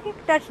হয়, এক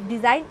একটা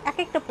ডিজাইন এক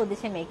একটা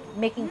প্রদেশে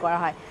মেকিং করা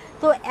হয়।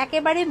 তো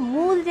একেবারে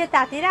মূল যে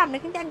তাঁতিরা, আমরা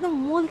কিন্তু একদম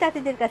মূল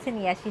তাঁতিদের কাছে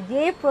নিয়ে আসি,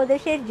 যে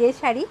প্রদেশের যে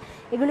শাড়ি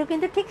এগুলো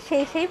কিন্তু ঠিক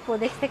সেই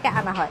প্রদেশ থেকে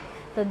আনা হয়।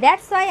 তো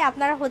দ্যাটস ওয়াই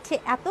আপনারা হচ্ছে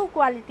এত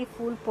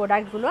কোয়ালিটিফুল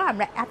প্রোডাক্টগুলো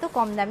আমরা এত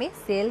কম দামে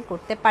সেল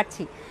করতে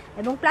পারছি।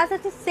 এবং প্লাস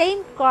হচ্ছে সেম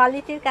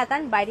কোয়ালিটির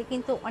কাতান বাইরে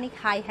কিন্তু অনেক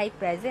হাই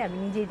প্রাইসে আমি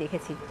নিজেই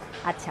দেখেছি।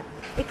 আচ্ছা,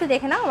 একটু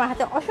দেখে নাও, আমার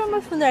হাতে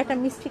অসম্ভব সুন্দর একটা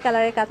মিষ্টি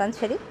কালারের কাতান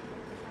শাড়ি।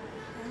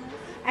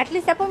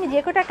 অ্যাটলিস্ট আপু আমি যে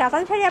কটা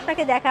কাতান শাড়ি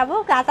আপনাকে দেখাবো,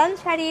 কাতান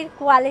শাড়ির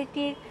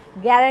কোয়ালিটির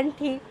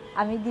গ্যারান্টি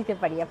আমি দিতে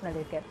পারি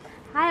আপনাদেরকে।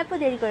 হ্যাঁ আপু,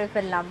 দেরি করে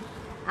ফেললাম।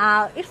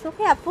 ইটস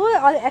ওকে আপু,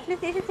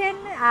 অ্যাটলিস্ট এসেছেন,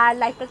 আর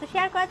লাইভটা তো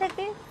শেয়ার করা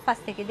থাকবে,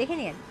 ফার্স্ট থেকে দেখে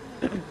নিন।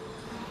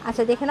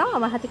 আচ্ছা দেখে নাও,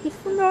 আমার হাতে কি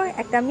সুন্দর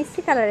একটা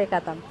মিষ্টি কালারের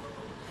কাতান,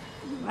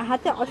 আমার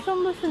হাতে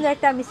অসম্ভব সুন্দর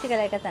একটা মিষ্টি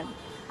কালারের কাতান।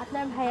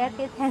 আপনার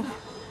ভাইয়াকে থ্যাংক।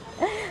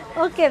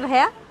 ওকে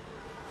ভাইয়া,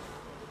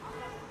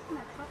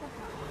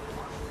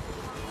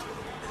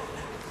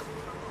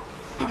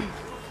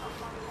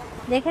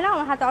 দেখে নাও,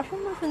 আমার হাতে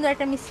অসম্ভব সুন্দর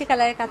একটা মিষ্টি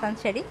কালারের কাতান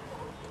শাড়ি।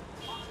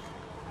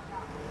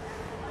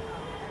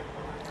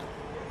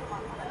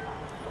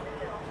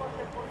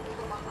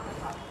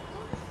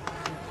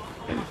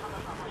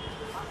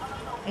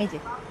 এই যে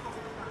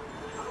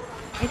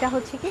এটা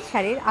হচ্ছে কি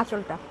শাড়ির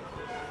আঁচলটা,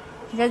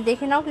 যা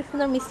দেখে নাও কি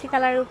সুন্দর মিষ্টি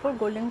কালারের উপর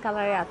গোল্ডেন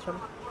কালারের আঁচল,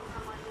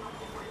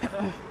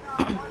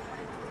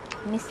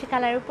 মিষ্টি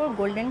কালারের উপর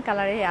গোল্ডেন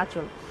কালারের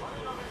আঁচল।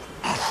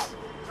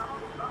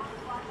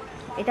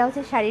 এটা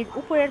হচ্ছে শাড়ির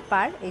উপরের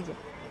পাড়। এই যে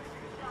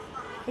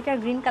এটা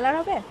গ্রিন কালার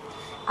হবে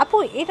আপু,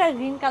 এটা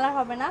গ্রিন কালার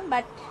হবে না,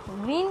 বাট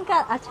গ্রিন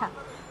কালার, আচ্ছা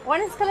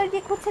অরেঞ্জ কালার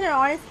দিয়ে খুঁজছিলেন,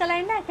 অরেঞ্জ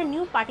কালারের না একটা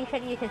নিউ পার্টি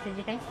শাড়ি এসেছে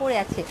যেটা আমি পরে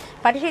আছি।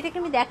 পার্টি শাড়িটাকে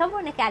আমি দেখাবো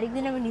নাকি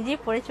আরেকদিন আমি নিজেই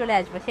পরে চলে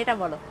আসবো, সেটা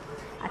বলো।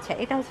 আচ্ছা,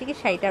 এটা হচ্ছে কি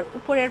শাড়িটার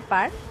উপরের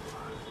পাড়,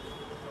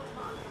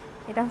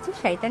 এটা হচ্ছে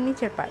শাড়িটার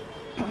নিচের পাড়।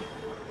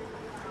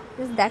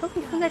 দেখো কি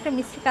সুন্দর একটা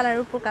মিষ্টি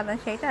কালারের উপর কাতান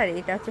শাড়িটা, আর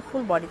এটা হচ্ছে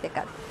ফুল বডিতে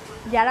কাজ।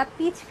 যারা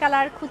পিচ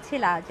কালার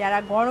খুঁজছিলা, যারা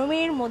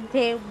গরমের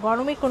মধ্যে,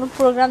 গরমে কোনো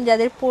প্রোগ্রাম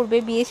যাদের পড়বে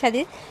বিয়ে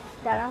শাদীর,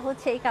 তারা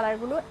হচ্ছে এই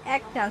কালারগুলো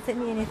এক চান্সে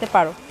নিয়ে নিতে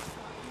পারো।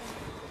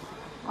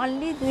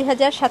 অনলি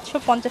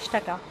 2750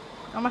 টাকা।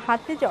 আমার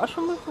হাতে যে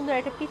অসম্ভব সুন্দর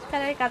একটা পিচ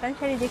কালারের কাতান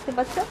শাড়ি দেখতে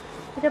পাচ্ছ,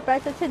 এটা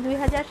প্রাইস হচ্ছে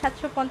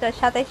 2750,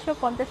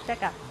 2750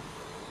 টাকা।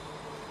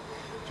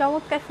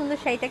 চমৎকার সুন্দর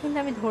শাড়িটা কিন্তু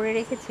আমি ধরে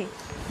রেখেছি,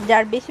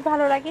 যার বেশি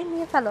ভালো লাগে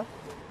নিয়ে ফেলো।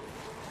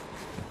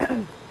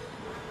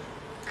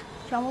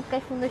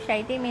 চমৎকার সুন্দর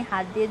শাড়িটাই আমি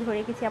হাত দিয়ে ধরে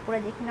রেখেছি, আপনারা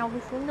দেখে নাও,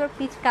 খুব সুন্দর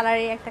পিচ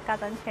কালারের একটা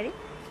কাতান শাড়ি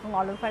এবং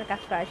অল ওভার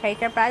কাজ করা।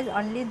 শাড়িটার প্রাইস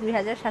অনলি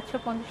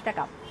 2750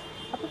 টাকা।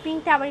 আপু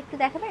পিঙ্কটা আবার একটু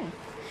দেখাবেন?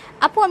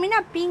 আপু আমি না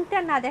পিঙ্কটা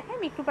না দেখাই,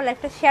 আমি একটু পর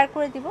লাইভটা শেয়ার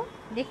করে দিব,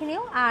 দেখে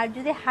নিও। আর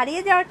যদি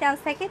হারিয়ে যাওয়ার চান্স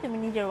থাকে তুমি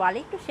নিজের ওয়ালে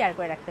একটু শেয়ার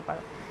করে রাখতে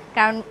পারো,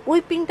 কারণ ওই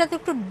পিঙ্কটা তো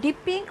একটু ডিপ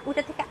পিঙ্ক,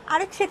 ওটা থেকে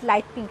আরেক শেড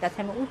লাইট পিঙ্ক আছে,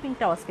 আমি ওই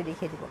পিঙ্কটাও আজকে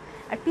দেখিয়ে দিব।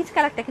 আর পিচ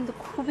কালারটা কিন্তু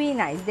খুবই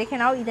নাইস, দেখে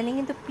নাও, ইদানিং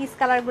কিন্তু পিচ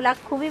কালারগুলো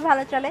খুবই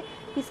ভালো চলে।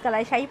 পিচ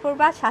কালার শাড়ি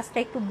পরবা, সাজটা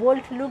একটু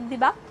বোল্ড লুক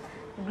দিবা।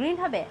 গ্রিন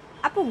হবে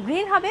আপু,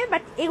 গ্রিন হবে,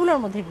 বাট এগুলোর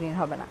মধ্যে গ্রিন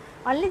হবে না।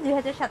 অনলি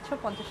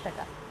 2750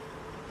 টাকা।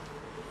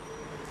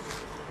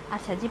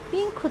 আচ্ছা, যে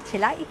পিঙ্ক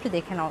খুঁজছিলা একটু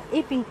দেখে নাও,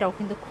 এই পিঙ্কটাও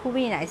কিন্তু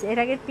খুবই নাইস। এর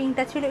আগের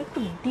পিঙ্কটা ছিল একটু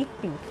ডিপ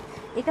পিঙ্ক,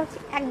 এটা হচ্ছে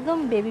একদম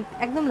বেবি,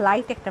 একদম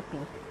লাইট একটা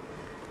পিঙ্ক।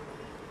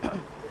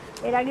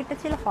 এর আগেরটা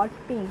ছিল হট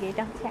পিঙ্ক,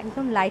 এটা হচ্ছে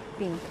একদম লাইট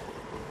পিঙ্ক।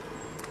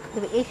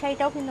 তবে এই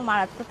শাড়িটাও কিন্তু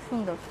মারাত্মক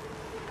সুন্দর।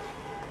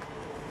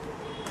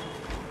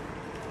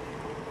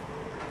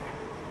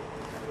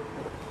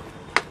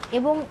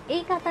 এবং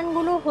এই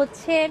কাতানগুলো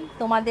হচ্ছে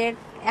তোমাদের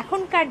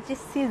এখনকার যে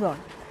সিজন,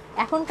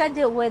 এখনকার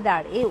যে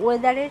ওয়েদার, এই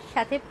ওয়েদারের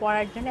সাথে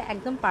পরার জন্য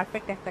একদম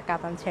পারফেক্ট একটা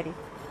কাতান শাড়ি।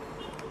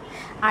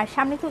 আর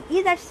সামনে তো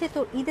ঈদ আসছে, তো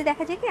ঈদে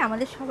দেখা যায় কি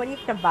আমাদের সবারই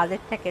একটা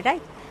বাজেট থাকে,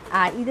 রাইট?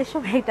 আর ঈদের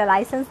সময় একটা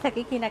লাইসেন্স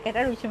থাকে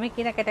কেনাকাটার, ওই সময়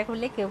কেনাকাটা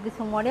করলে কেউ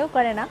কিছু মনেও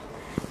করে না।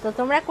 তো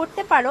তোমরা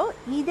করতে পারো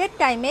ঈদের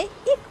টাইমে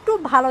একটু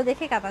ভালো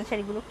দেখে কাতান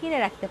শাড়িগুলো কিনে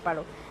রাখতে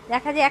পারো।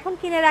 দেখা যায় এখন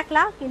কিনে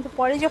রাখলা, কিন্তু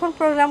পরে যখন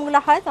প্রোগ্রামগুলো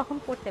হয় তখন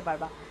পরতে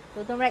পারবা। তো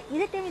তোমরা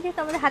ঈদের টাইমে যেহেতু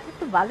আমাদের হাতে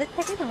একটু বাজেট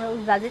থাকে, তোমরা ওই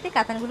বাজেটে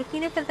কাতানগুলো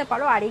কিনে ফেলতে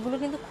পারো। আর এগুলো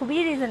কিন্তু খুবই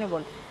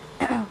রিজনেবল,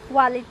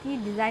 কোয়ালিটি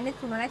ডিজাইনের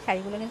তুলনায়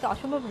শাড়িগুলো কিন্তু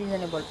অসম্ভব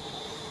রিজনেবল।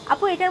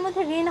 আপু এটার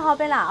মধ্যে ঋণ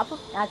হবে না আপু?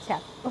 আচ্ছা,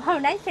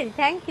 নাইস শাড়ি,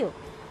 থ্যাংক ইউ।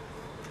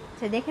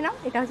 আচ্ছা দেখে নাও,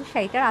 এটা হচ্ছে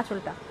শাড়িটার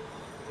আঁচলটা,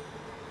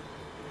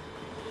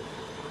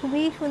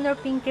 খুবই সুন্দর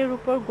পিঙ্কের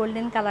উপর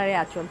গোল্ডেন কালারের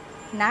আঁচল।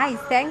 Nice,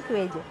 thank you.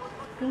 এই যে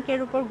পিঙ্কের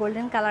উপর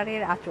গোল্ডেন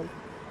কালারের আঁচল,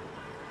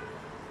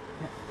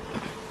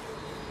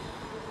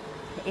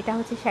 এটা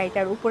হচ্ছে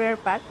শাড়িটার উপরের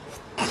পার্ট,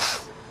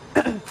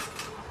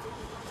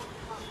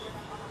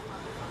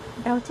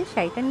 এটা হচ্ছে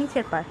শাড়িটার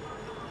নিচের পার্ট।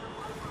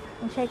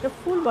 শাড়িটা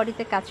ফুল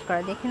বডিতে কাজ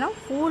করা, দেখে নাও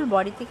ফুল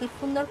বডিতে কি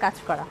সুন্দর কাজ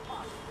করা।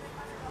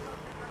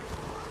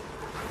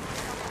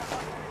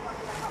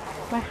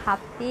 আমার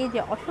হাতে যে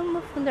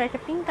অসম্ভব সুন্দর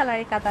একটা পিঙ্ক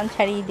কালারের কাতান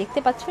শাড়ি দেখতে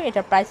পাচ্ছ,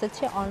 এটার প্রাইস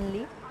হচ্ছে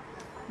অনলি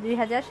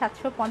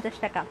 2750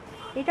 টাকা।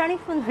 এটা অনেক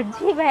সুন্দর।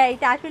 জি ভাইয়া,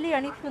 এটা আসলেই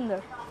অনেক সুন্দর।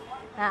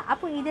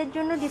 আপু ঈদের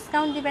জন্য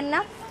ডিসকাউন্ট দিবেন না?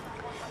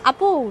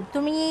 আপু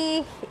তুমি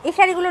এই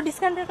শাড়িগুলো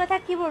ডিসকাউন্টের কথা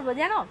কি বলবো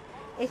জানো,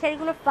 এই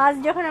শাড়িগুলো ফার্স্ট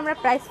যখন আমরা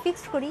প্রাইস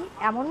ফিক্স করি,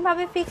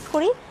 এমনভাবে ফিক্স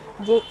করি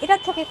যে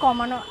এটার থেকে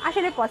কমানো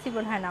আসলে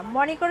পসিবল হয় না।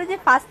 মনে করো যে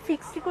ফার্স্ট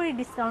ফিক্সড করি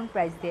ডিসকাউন্ট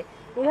প্রাইস দিয়ে,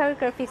 এইভাবে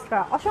করে ফিক্স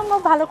করা অসম্ভব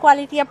ভালো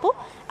কোয়ালিটি আপু।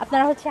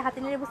 আপনারা হচ্ছে হাতে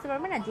নিয়ে বুঝতে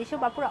পারবেন না, যেসব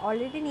আপুরা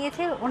অলরেডি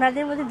নিয়েছে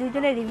ওনাদের মধ্যে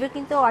দুইজনের রিভিউ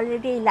কিন্তু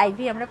অলরেডি এই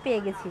লাইভে আমরা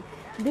পেয়ে গেছি।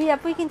 দুই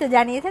আপুই কিন্তু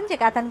জানিয়েছেন যে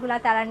কাতানগুলো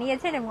তারা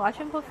নিয়েছেন এবং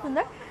অসম্ভব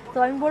সুন্দর। তো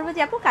আমি বলবো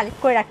যে আপু কালেক্ট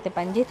করে রাখতে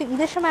পারেন, যেহেতু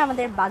ঈদের সময়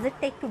আমাদের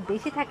বাজেটটা একটু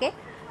বেশি থাকে।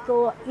 তো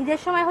ঈদের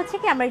সময় হচ্ছে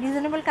কি আমরা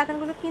রিজনেবল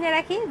কাতানগুলো কিনে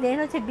রাখি, দেন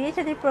হচ্ছে বিয়ে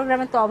শাদীর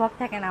প্রোগ্রামে তো অভাব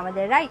থাকে না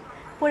আমাদের, রাইট?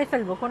 পরে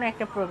ফেলবো কোনো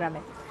একটা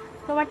প্রোগ্রামে।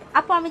 তোমার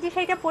আপু আমি যে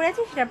শাড়িটা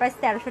পরেছি সেটার প্রাইস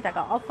 1300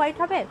 টাকা। অফ হোয়াইট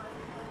হবে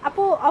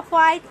আপু? অফ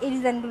হোয়াইট এই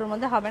ডিজাইনগুলোর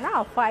মধ্যে হবে না,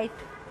 অফ হোয়াইট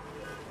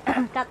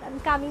কাতান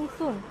কামিং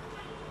সুন।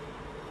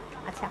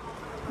 আচ্ছা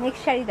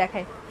নেক্সট শাড়ি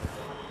দেখাই।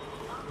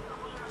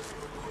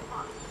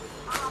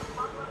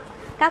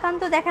 কাতান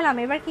তো দেখালাম,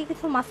 এবার কি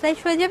কিছু মাসলাইশ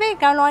হয়ে যাবে?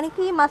 কারণ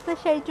অনেকেই মাসলাইশ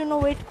শাড়ির জন্য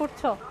ওয়েট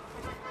করছো।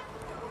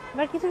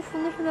 এবার কিছু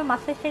সুন্দর সুন্দর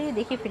মাসলাইশ শাড়িও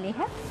দেখে ফেলি।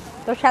 হ্যাঁ,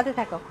 তোর সাথে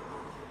থাকো।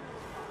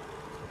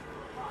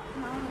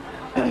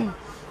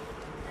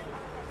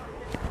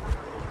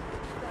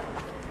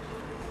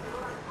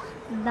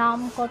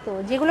 দাম কত?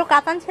 যেগুলো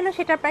কাতান ছিল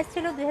সেটার প্রাইস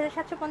ছিল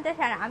 2750।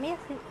 আর আমি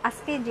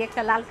আজকে যে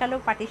একটা লাল কালো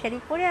পাটি শাড়ি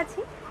পরে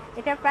আছি,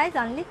 এটার প্রাইস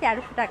অনলি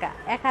 1300 টাকা,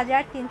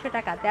 1300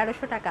 টাকা,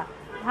 1300 টাকা।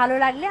 ভালো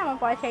লাগলে আমার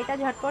পরে শাড়িটা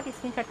ঝটপট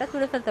স্ক্রিনশটটা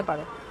তুলে ফেলতে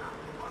পারো।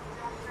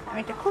 আমি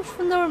একটা খুব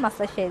সুন্দর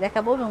মাস্টার শাড়ি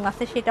দেখাবো, এবং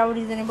মাস্টার সেটাও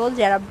রিজনেবল।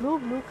 যারা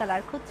ব্লু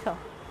কালার খুঁজছো,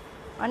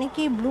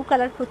 অনেকেই ব্লু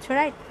কালার খুঁজছো,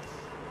 রাইট?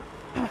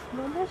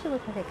 বন্ধু আসে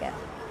কোথা থেকে?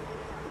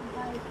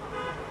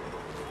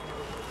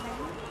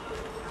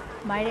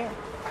 বাইরে।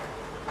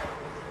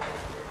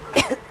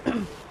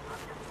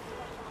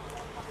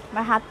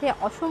 আমার হাতে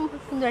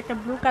অসম্ভব সুন্দর একটা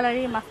ব্লু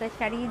কালারের মাসলাইশ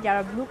শাড়ি,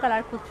 যারা ব্লু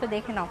কালার খুঁজছো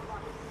দেখে নাও।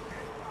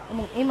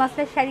 এবং এই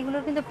মাসলাইশ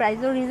শাড়িগুলোর কিন্তু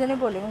প্রাইসও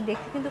রিজনেবল এবং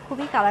দেখতে কিন্তু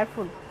খুবই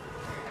কালারফুল।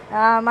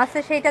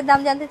 মাসলাইশ শাড়িটার দাম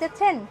জানতে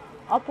চাচ্ছেন?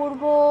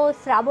 অপূর্ব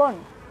শ্রাবণ,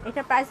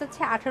 এটার প্রাইস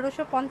হচ্ছে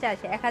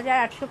 1850,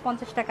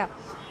 1850 টাকা।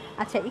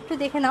 আচ্ছা একটু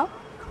দেখে নাও।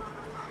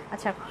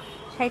 আচ্ছা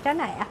শাড়িটা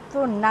না এত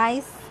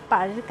নাইস,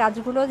 পাড়ের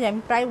কাজগুলো যে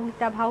আমি প্রায়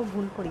উল্টা ভাও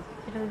ভুল করি,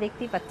 সেটা তো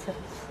দেখতেই পাচ্ছ।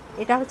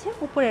 এটা হচ্ছে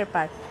উপরের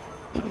পার্ট,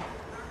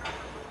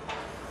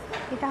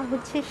 এটা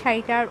হচ্ছে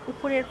শাড়িটার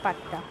উপরের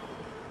পার্টটা।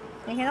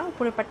 দেখে নাও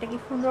উপরের পার্টটা কি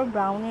সুন্দর,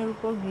 ব্রাউনের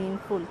উপর গ্রিন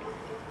ফুল।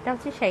 এটা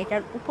হচ্ছে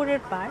শাড়িটার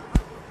উপরের পার্ট।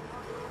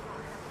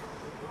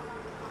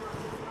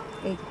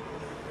 এই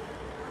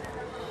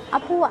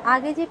আপু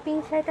আগে যে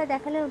পিঙ্ক শাড়িটা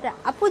দেখালেন ওটা,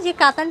 আপু যে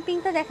কাতান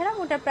পিঙ্কটা দেখালাম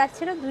ওটার প্রাইস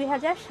ছিল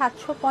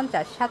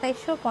 2750,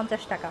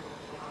 2750 টাকা।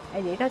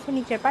 এই যে এটা হচ্ছে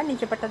নিচের পার্ট,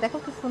 নিচের পার্টটা দেখো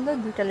কি সুন্দর,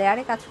 দুইটা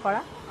লেয়ারে কাজ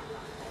করা।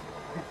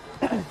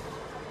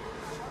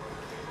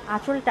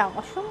 আঁচলটা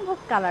অসম্ভব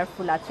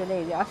কালারফুল আঁচল,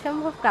 এই যে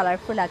অসম্ভব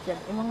কালারফুল আঁচল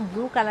এবং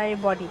ব্লু কালারের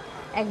বডি।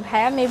 এক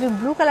ভাইয়া মেবি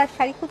ব্লু কালার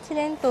শাড়ি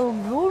খুঁজছিলেন, তো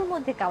ব্লুর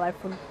মধ্যে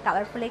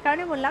কালারফুল এই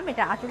কারণে বললাম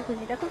এটা আঁচল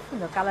কুচিটা খুব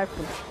সুন্দর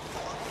কালারফুল।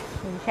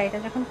 শাড়িটা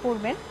যখন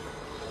পরবেন,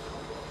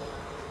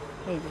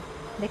 এই যে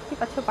দেখতে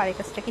পাচ্ছ পাড়ের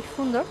কাজটা কি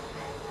সুন্দর।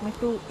 আমি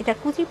একটু, এটা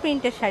কুচি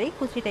প্রিন্টের শাড়ি,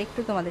 কুচিটা একটু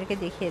তোমাদেরকে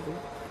দেখিয়ে দিই।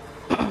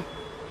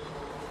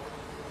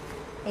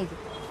 এই যে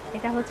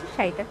এটা হচ্ছে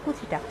শাড়িটার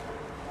কুচিটা,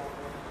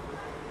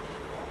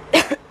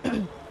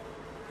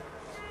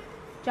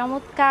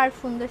 চমৎকার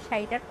সুন্দর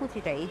শাড়িটার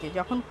কুচিটা। এই যে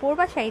যখন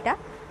পরবা শাড়িটা,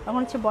 তখন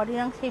হচ্ছে বডির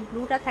অংশে এই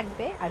ব্লুটা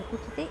থাকবে আর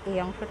কুচিতে এই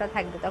অংশটা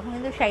থাকবে, তখন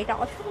কিন্তু শাড়িটা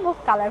অসম্ভব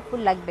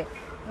কালারফুল লাগবে।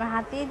 আমার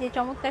হাতে যে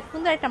চমৎকার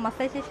সুন্দর একটা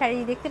মাসলাইশের শাড়ি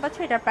দেখতে পাচ্ছ,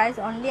 এটার প্রাইস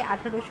অনলি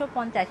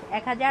 1850,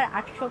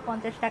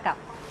 1850 টাকা।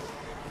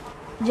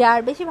 যার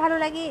বেশি ভালো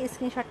লাগে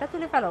স্ক্রিনশটটা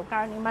তুলে ফেলো,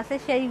 কারণ এই মাসের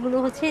শাড়িগুলো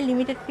হচ্ছে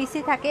লিমিটেড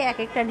পিসই থাকে এক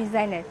একটা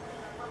ডিজাইনের।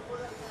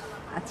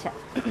 আচ্ছা,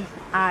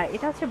 আর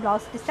এটা হচ্ছে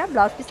ব্লাউজ পিসটা।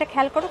 ব্লাউজ পিসটা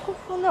খেয়াল করো, খুব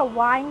সুন্দর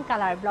ওয়াইন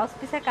কালার। ব্লাউজ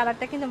পিসের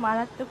কালারটা কিন্তু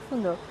মারাত্মক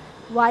সুন্দর,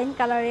 ওয়াইন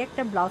কালারের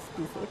একটা ব্লাউজ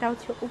পিস। এটা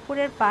হচ্ছে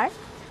উপরের পার্ট,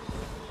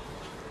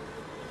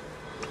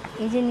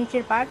 এই যে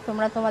নিচের পার্ট।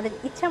 তোমরা তোমাদের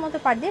ইচ্ছা মতো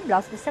পার্ট দিয়ে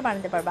ব্লাউজ পিসটা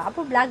বানাতে পারবে।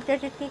 আপু ব্ল্যাক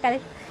জর্জেট কি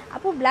কালেক্ট?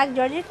 আপু ব্ল্যাক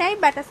জর্জেট টাইপ,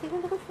 বাট আজকে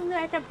কিন্তু খুব সুন্দর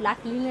একটা ব্ল্যাক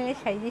লিনেনের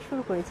শাড়ি দিয়ে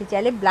শুরু করেছি।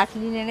 চাইলে ব্ল্যাক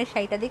লিনেনের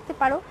শাড়িটা দেখতে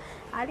পারো।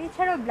 আর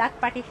এছাড়াও ব্ল্যাক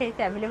পার্টি শাড়ি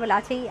তো অ্যাভেলেবেল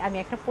আছেই। আমি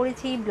একটা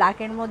পরেছি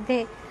ব্ল্যাকের মধ্যে,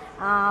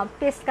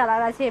 পেস্ট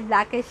কালার আছে,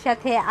 ব্ল্যাকের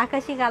সাথে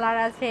আকাশি কালার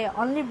আছে,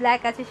 অনলি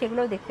ব্ল্যাক আছে,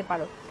 সেগুলোও দেখতে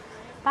পারো।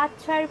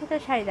 5-6-এর ভিতর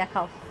শাড়ি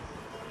দেখাও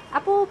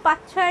আপু।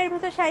 5-6-এর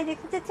ভিতর শাড়ি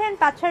দেখতে চাচ্ছেন?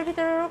 5-6-এর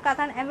ভিতরেও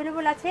কাতান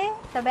অ্যাভেলেবল আছে,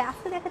 তবে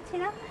আজকে দেখাচ্ছি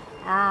না।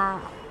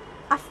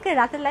 আজকে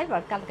রাতের লাইভ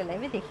আর কালকে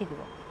লাইভে দেখিয়ে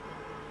দেবো।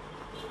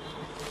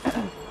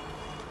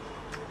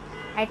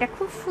 এটা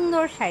খুব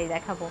সুন্দর শাড়ি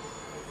দেখাবো,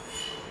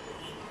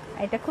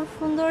 এটা খুব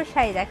সুন্দর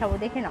শাড়ি দেখাবো,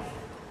 দেখে নাও।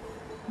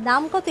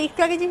 দাম কত? একটু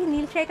আগে যে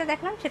নীল শাড়িটা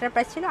দেখলাম সেটার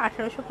প্রাইস ছিল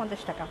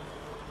 1850 টাকা।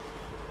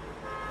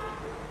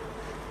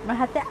 আমার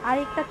হাতে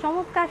আরেকটা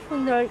চমৎকার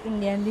সুন্দর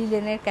ইন্ডিয়ান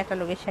লিলেনের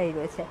ক্যাটালগের শাড়ি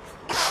রয়েছে,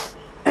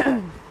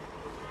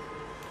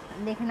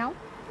 দেখে নাও।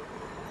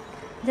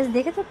 জাস্ট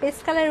দেখেছো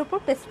পেস্ট কালারের উপর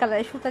পেস্ট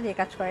কালারের সুতা দিয়ে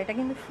কাজ করা, এটা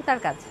কিন্তু সুতার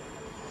কাজ।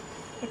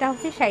 এটা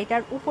হচ্ছে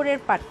শাড়িটার উপরের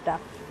পার্টটা,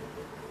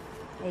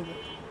 এই যে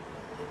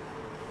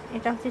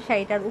এটা হচ্ছে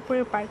শাড়িটার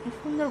উপরের পার্ট, কি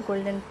সুন্দর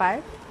গোল্ডেন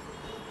পার্ট।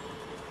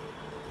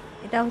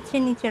 এটা হচ্ছে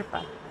নিচের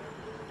পার্ট,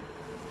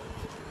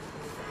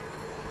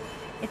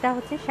 এটা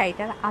হচ্ছে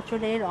শাড়িটার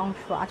আঁচলের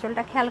অংশ।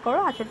 আঁচলটা খেয়াল করো,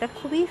 আঁচলটা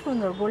খুবই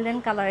সুন্দর গোল্ডেন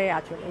কালারের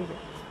আঁচল। এই যে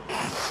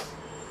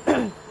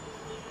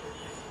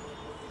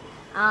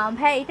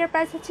ভাই এটার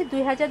প্রাইস হচ্ছে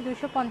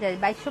 2250,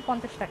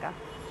 2250 টাকা।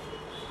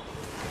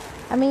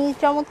 আমি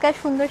চমৎকার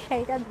সুন্দর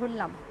শাড়িটা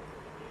ধরলাম,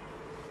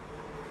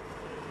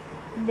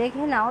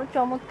 দেখে নাও।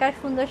 চমৎকার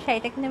সুন্দর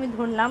শাড়িটা কিন্তু আমি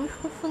ধরলাম,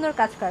 খুব সুন্দর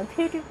কাজ করা,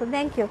 বিউটিফুল।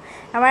 Thank you.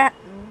 আমার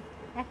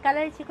এক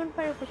কালারের চিকন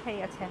পাড়ের উপর শাড়ি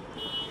আছে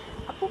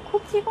আপু,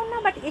 খুব চিকন না,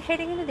 বাট এই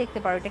শাড়িটা কিন্তু দেখতে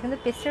পারো। এটা কিন্তু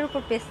পেস্টের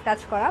উপর পেস্ট কাজ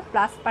করা,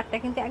 প্লাস পার্টটা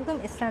কিন্তু একদম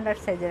স্ট্যান্ডার্ড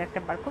সাইজের একটা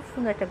পার্ট, খুব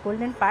সুন্দর একটা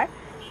গোল্ডেন পার্ট।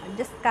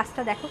 জাস্ট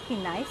কাজটা দেখো কি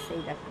নাইস,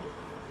 এই দেখো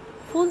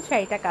ফুল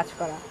শাড়িটা কাজ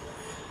করা,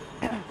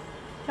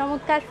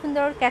 চমৎকার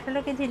সুন্দর।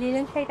 ক্যাটালগে যে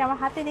লিলেন শাড়িটা আমার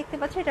হাতে দেখতে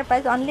পাচ্ছ, এটা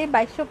প্রাইস অনলি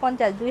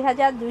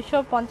 2250,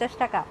 2250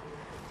 টাকা।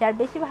 যার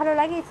বেশি ভালো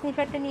লাগে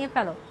স্ক্রিনশটটা নিয়ে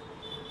ফেলো।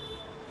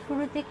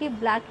 শুরুতে কি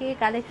ব্ল্যাকে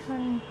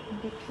কালেকশন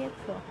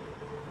দেখিয়েছ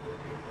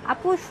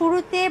আপু?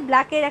 শুরুতে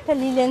ব্ল্যাকের একটা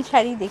লিলেন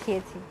শাড়ি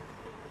দেখিয়েছি।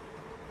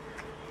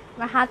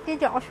 আমার হাতে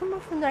যে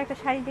অসম্ভব সুন্দর একটা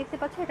শাড়ি দেখতে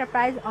পাচ্ছ, এটা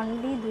প্রাইস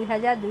অনলি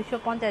 2250,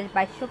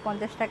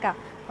 2250 টাকা।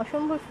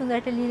 অসম্ভব সুন্দর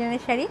একটা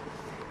লিলেনের শাড়ি,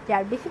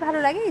 যার বেশি ভালো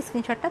লাগে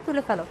স্ক্রিনশটটা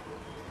তুলে ফেলো।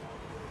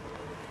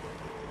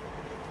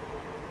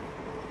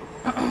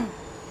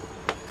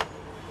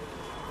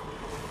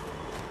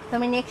 তো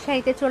আমি নেক্সট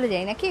শাড়িতে চলে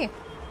যাই নাকি?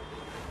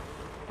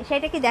 এই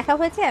শাড়িটা কি দেখা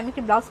হয়েছে? আমি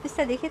কি ব্লাউজ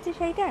পিসটা দেখেছি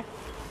শাড়িটার?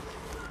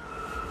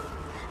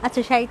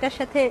 আচ্ছা, শাড়িটার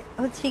সাথে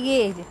হচ্ছে গিয়ে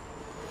এই যে,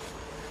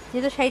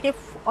 যেহেতু শাড়িটা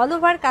অল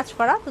ওভার কাজ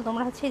করা, তো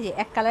তোমরা হচ্ছে যে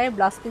এক কালারের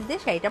ব্লাউজ পিস দিয়ে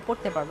শাড়িটা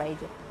পরতে পারবা। এই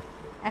যে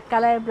এক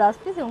কালারের ব্লাউজ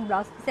পিস, এবং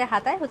ব্লাউজ পিসের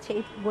হাতায় হচ্ছে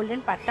এই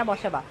গোল্ডেন পার্টটা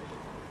বসাবা।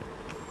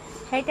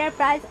 শাড়িটার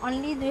প্রাইস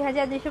অনলি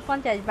 2250,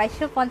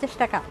 2250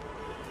 টাকা।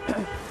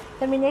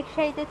 তো আমি নেক্সট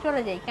শাড়িতে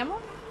চলে যাই, কেমন?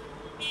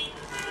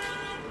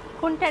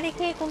 কোনটা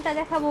রেখে কোনটা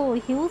দেখাবো?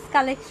 হিউজ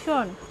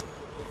কালেকশন,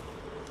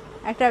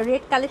 একটা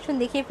রেড কালেকশন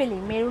দেখিয়ে ফেলি,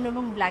 মেরুন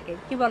এবং ব্ল্যাকের,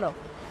 কি বলো?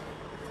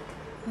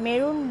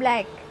 মেরুন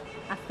ব্ল্যাক,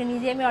 আজকে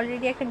নিজে আমি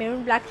অলরেডি একটা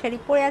মেরুন ব্ল্যাক শাড়ি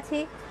পরে আছি।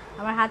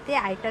 আমার হাতে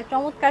আরেকটা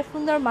চমৎকার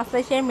সুন্দর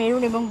মাসলাইশের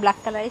মেরুন এবং ব্ল্যাক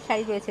কালারের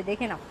শাড়ি রয়েছে,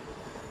 দেখে নাও।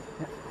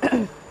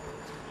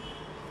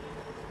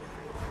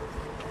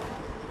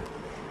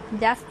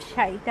 জাস্ট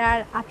শাড়িটার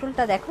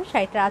আঁচলটা দেখো,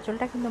 শাড়িটার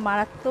আঁচলটা কিন্তু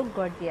মারাত্মক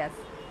গর্জিয়াস।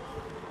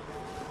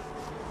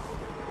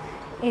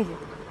 এই যে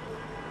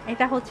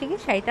এটা হচ্ছে কি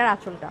শাড়িটার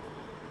আঁচলটা।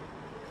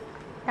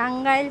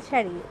 টাঙ্গাইল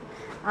শাড়ি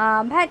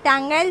ভাই,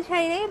 টাঙ্গাইল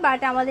শাড়ি নেই,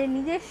 বাট আমাদের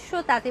নিজস্ব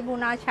তাঁতে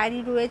বোনা শাড়ি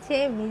রয়েছে,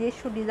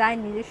 নিজস্ব ডিজাইন,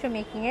 নিজস্ব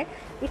মেকিংয়ের।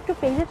 একটু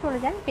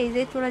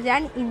পেজে চলে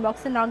যান,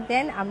 ইনবক্সে নক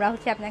দেন, আমরা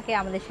হচ্ছে আপনাকে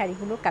আমাদের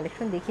শাড়িগুলো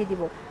কালেকশন দেখিয়ে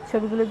দিব,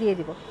 ছবিগুলো দিয়ে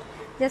দিব।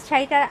 জাস্ট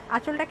শাড়িটার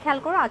আঁচলটা খেয়াল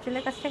করো,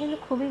 আঁচলের কাজটা কিন্তু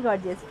খুবই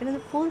গর্জিয়াস। এটা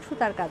কিন্তু ফুল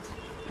সুতার কাজ,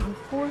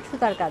 ফুল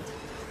সুতার কাজ।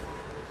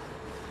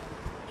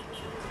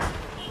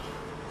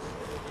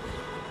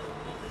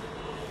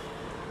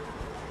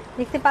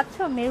 দেখতে পাচ্ছ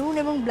মেরুন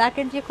এবং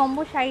ব্ল্যাকের যে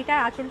কম্বো,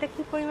 শাড়িটার আঁচলটা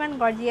কি পরিমাণ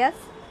গর্জিয়াস।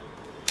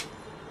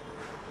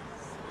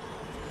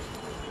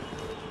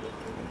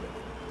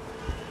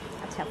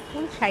 আচ্ছা,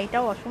 ফুল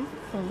শাড়িটাও অসম্ভব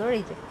সুন্দর।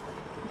 এই যে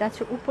এটা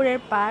হচ্ছে উপরের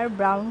পাড়,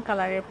 ব্রাউন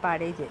কালারের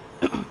পাড়। এই যে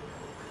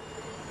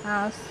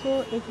সো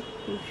এই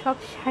সব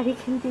শাড়ি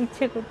কিনতে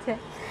ইচ্ছে করছে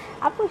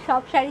আপু।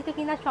 সব শাড়ি তো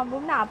কেনা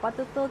সম্ভব না,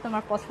 আপাতত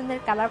তোমার পছন্দের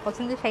কালার,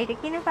 পছন্দের শাড়িটা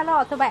কিনে ফেলো,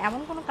 অথবা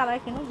এমন কোনো কালার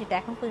কিনো যেটা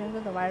এখন পর্যন্ত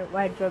তোমার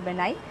ওয়ার্ড্রবে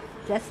নাই,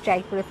 জাস্ট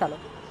ট্রাই করে ফেলো।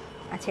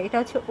 আচ্ছা, এটা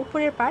হচ্ছে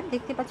উপরের পার্ট,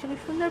 দেখতে পাচ্ছ কি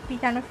সুন্দর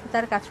পিটানো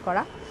সুতার কাজ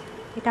করা।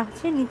 এটা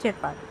হচ্ছে নিচের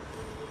পার্ট,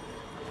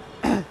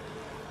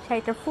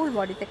 শাড়িটা ফুল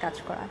বডিতে কাজ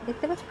করা,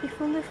 দেখতে পাচ্ছ কি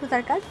সুন্দর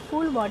সুতার কাজ,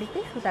 ফুল বডিতে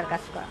সুতার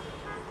কাজ করা।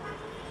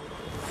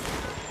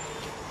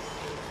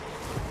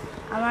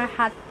 আমার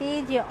হাতে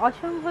যে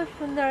অসম্ভব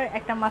সুন্দর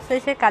একটা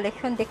মাসলাইসের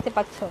কালেকশন দেখতে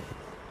পাচ্ছ,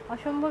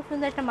 অসম্ভব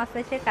সুন্দর একটা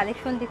মাসলাইসের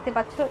কালেকশন দেখতে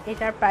পাচ্ছ।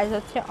 এটার প্রাইস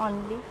হচ্ছে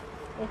অনলি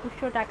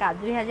 2100 টাকা,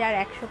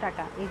 2100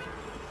 টাকা। এই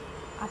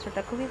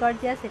আঁচলটা খুবই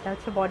গর্জিয়াস, এটা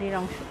হচ্ছে বডির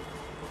অংশ।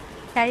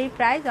 শাড়ির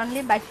প্রাইস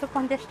অনলি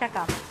 2250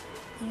 টাকা।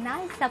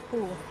 নাইস আপু।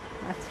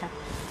 আচ্ছা,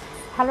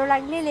 ভালো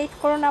লাগলে লেট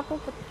করো না আপু,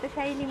 প্রত্যেকটা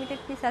শাড়ি লিমিটেড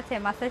পিস আছে।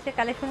 মাসলাইসের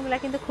কালেকশনগুলো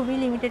কিন্তু খুবই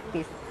লিমিটেড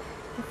পিস।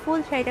 ফুল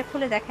শাড়িটা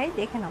খুলে দেখাই,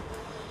 দেখে নাও।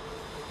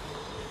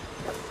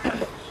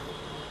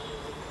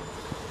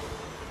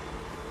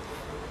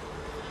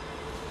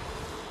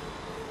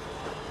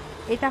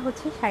 এটা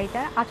হচ্ছে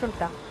শাড়িটার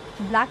আঁচলটা,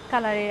 ব্ল্যাক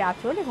কালারের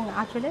আঁচল, এবং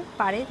আঁচলের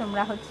পাড়ে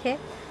তোমরা হচ্ছে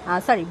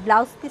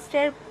ব্লাউজ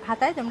পিসের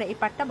হাতায় তোমরা এই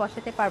পাটটা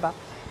বসাতে পারবা।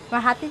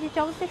 আমার হাতে যে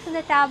চমৎকার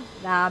সুন্দর একটা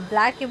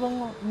ব্ল্যাক এবং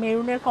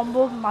মেরুনের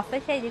কম্বো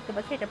মাসলাই শাড়ি দেখতে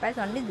পাচ্ছি, এটা প্রাইস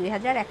অনলি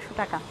 2100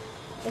 টাকা,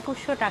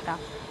 2100 টাকা।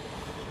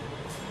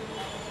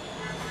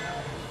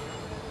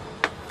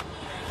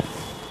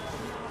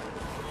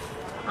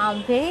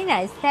 Very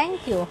nice, thank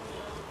you.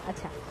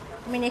 আচ্ছা,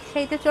 আমি নেক্সট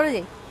শাড়িতে চলে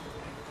যাই,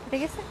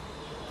 ঠিক আছে?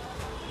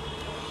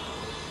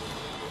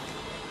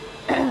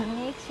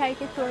 নেক্সট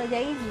শাড়িতে চলে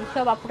যাই।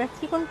 যেসব আপুরা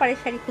চিকন পাড়ের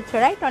শাড়ি খুঁজছো,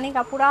 রাইট? অনেক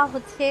আপুরা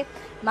হচ্ছে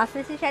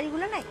মাসলাইসের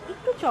শাড়িগুলো না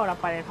একটু চওড়া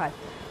পাড়ের হয়,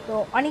 তো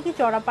অনেকেই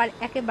চওড়া পাড়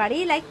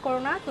একেবারেই লাইক করো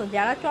না। তো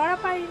যারা চওড়া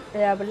পাড়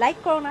লাইক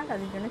করো না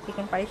তাদের জন্য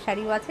চিকন পাড়ের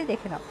শাড়িও আছে,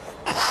 দেখে নাও।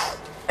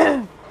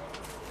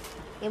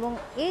 এবং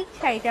এই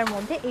শাড়িটার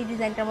মধ্যে, এই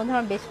ডিজাইনটার মধ্যে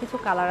আমার বেশ কিছু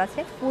কালার আছে।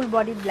 ফুল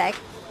বডি ব্ল্যাক,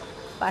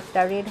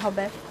 পাটটা রেড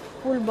হবে।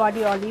 ফুল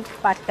বডি অলিভ,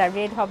 পাটটা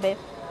রেড হবে।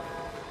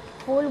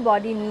 ফুল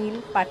বডি নীল,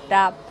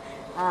 পাটটা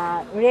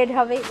রেড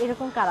হবে।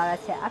 এরকম কালার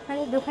আছে।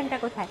 আপনাদের দোকানটা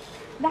কোথায়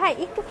ভাই?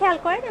 একটু খেয়াল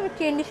করেন, আমি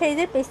ট্রেন্ডি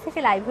শাড়িজের পেজ থেকে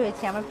লাইভ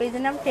হয়েছি। আমার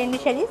পেজের নাম ট্রেন্ডি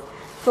শাড়িজ।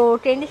 তো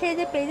ট্রেন্ডি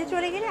শাড়িজের পেজে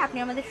চলে গেলে আপনি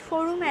আমাদের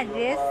showroom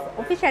address,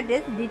 office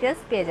address, details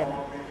পেয়ে যাবেন।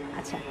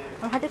 আচ্ছা,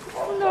 আমার হাতে খুব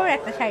সুন্দর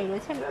একটা শাড়ি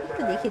রয়েছে, আমি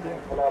একটু দেখিয়ে দিই।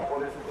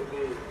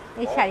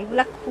 এই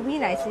শাড়িগুলো খুবই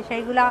নাইস, এই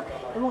শাড়িগুলো।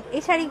 এবং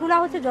এই শাড়িগুলো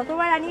হচ্ছে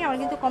যতবার আনি আমার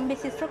কিন্তু কম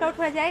বেশি স্টক আউট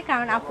হয়ে যায়,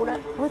 কারণ আপুরা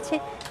হচ্ছে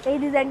এই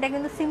ডিজাইনটা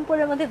কিন্তু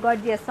সিম্পলের মধ্যে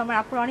গর্জিয়াস, আমার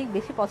আপুরা অনেক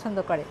বেশি পছন্দ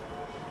করে।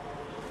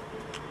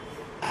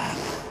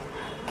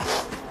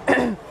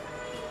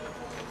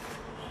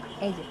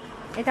 এই যে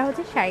এটা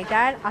হচ্ছে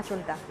শাড়িটার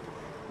আঁচলটা,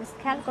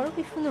 খেয়াল করো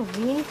কি সুন্দর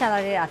গ্রিন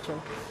কালারের আঁচল।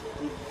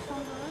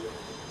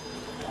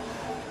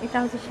 এটা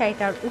হচ্ছে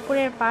শাড়িটার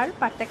উপরের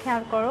পাড়টা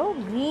খেয়াল করো,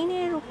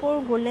 গ্রিনের উপর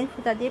গোল্ডেন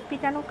সুতা দিয়ে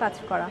পিটানো কাজ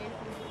করা।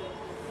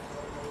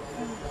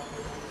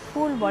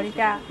 ফুল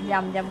বডিটা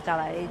জাম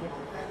কালার। এই যে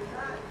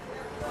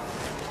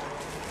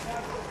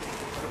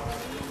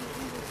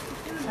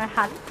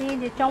হাতে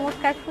যে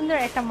চমৎকার সুন্দর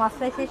একটা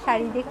মাসলাইসের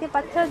শাড়ি দেখতে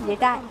পাচ্ছ,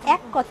 যেটা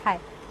এক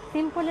কথায়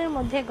সিম্পলের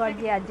মধ্যে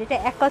গর্জিয়াস, যেটা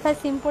এক কথায়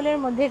সিম্পলের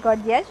মধ্যে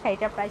গর্জিয়াস।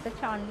 শাড়িটার প্রাইস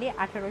হচ্ছে অনলি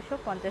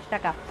 1850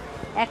 টাকা,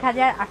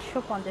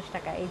 1850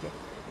 টাকা। এই যে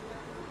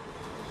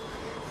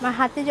আমার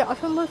হাতে যে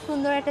অসম্ভব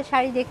সুন্দর একটা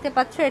শাড়ি দেখতে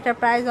পাচ্ছ, এটার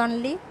প্রাইস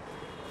অনলি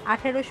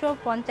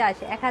 1850,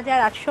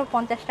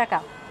 1850 টাকা।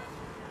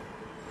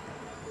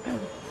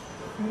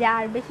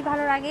 যার বেশি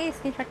ভালো লাগে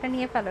স্ক্রিনশটটা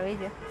নিয়ে ফেলো। এই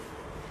যে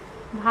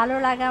ভালো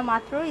লাগা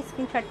মাত্র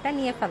স্ক্রিনশটটা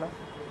নিয়ে ফেলো।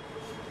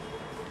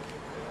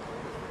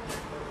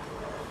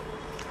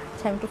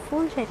 আচ্ছা, আমি একটু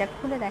ফুল শাড়িটা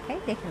খুলে দেখাই,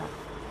 দেখে নাও।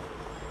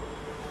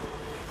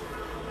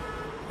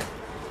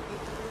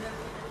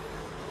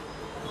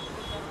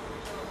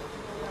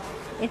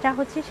 এটা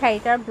হচ্ছে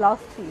শাড়িটার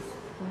ব্লাউজ পিস,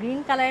 গ্রিন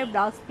কালারের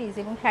ব্লাউজ পিস।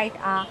 এবং শাড়িটা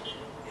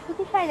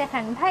সুতি শাড়ি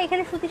দেখান ভাই,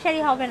 এখানে সুতি শাড়ি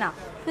হবে না।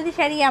 সুতি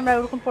শাড়ি আমরা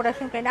ওরকম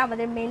প্রোডাকশন করি না,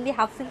 আমাদের মেনলি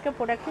হাফ সিল্কের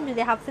প্রোডাকশন।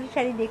 যদি হাফ সিল্ক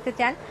শাড়ি দেখতে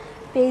চান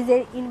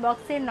পেজের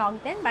ইনবক্সে knock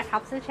then, but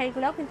half silk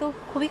শাড়িগুলোও কিন্তু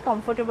খুবই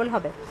কমফোর্টেবল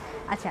হবে।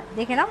 আচ্ছা,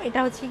 দেখে নাও। এটা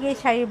হচ্ছে গিয়ে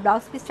শাড়ির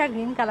ব্লাউজ পিসটা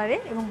গ্রিন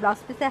কালারের, এবং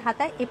ব্লাউজ পিসের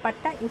হাতায় এই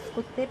পাটটা ইউজ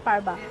করতে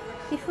পারবা।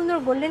 কি সুন্দর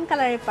গোল্ডেন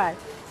কালারের পার।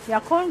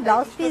 যখন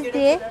ব্লাউজ পিস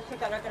দিয়ে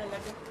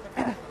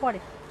পরে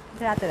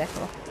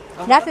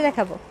রাতে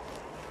দেখাবো।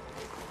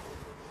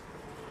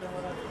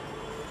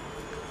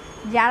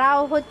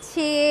 যারাও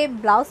হচ্ছে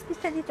ব্লাউজ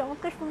পিসটা দিয়ে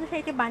চমৎকার সুন্দর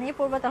শাড়িটা বানিয়ে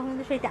পরবো, তখন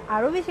কিন্তু শাড়িটা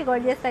আরও বেশি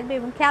গর্জিয়াস থাকবে।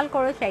 এবং খেয়াল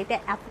করো, শাড়িটা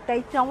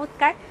এতটাই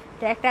চমৎকার,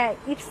 একটা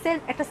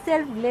একটা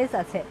সেলফ গ্লেজ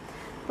আছে।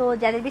 তো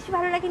যাদের বেশি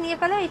ভালো লাগে নিয়ে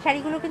ফেলো। এই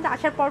শাড়িগুলো কিন্তু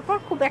আসার পরপর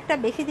খুব একটা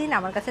বেশি দিন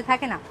আমার কাছে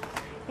থাকে না।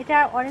 এটা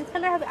অরেঞ্জ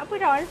কালার হবে আপু,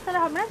 এটা অরেঞ্জ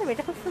কালার হবে না, তবে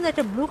এটা খুব সুন্দর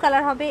একটা ব্লু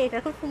কালার হবে, এটা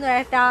খুব সুন্দর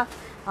একটা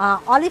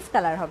অলিভ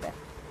কালার হবে।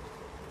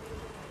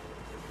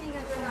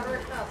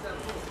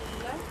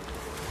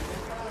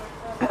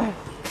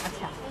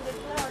 আচ্ছা,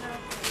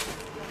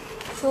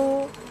 তো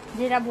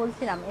যেটা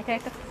বলছিলাম, এটা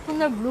একটা খুব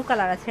সুন্দর ব্লু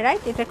কালার আছে,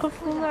 রাইট? এটা খুব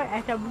সুন্দর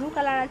একটা ব্লু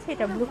কালার আছে।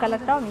 এটা ব্লু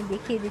কালারটাও আমি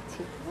দেখিয়ে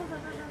দিচ্ছি,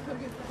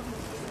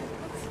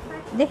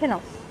 দেখে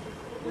নাও।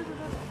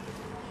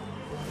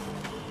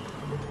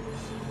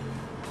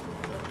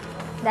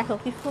 দেখো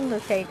কি সুন্দর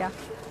শাড়িটা।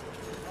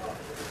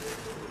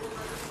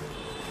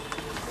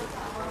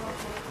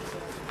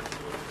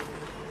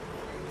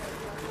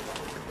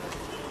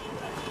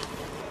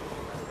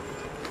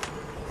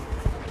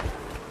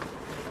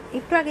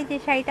 একটু আগে যে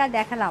শাড়িটা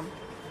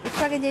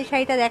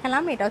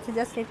দেখালাম এটা হচ্ছে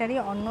জাস্ট এটারই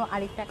অন্য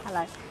আরেকটা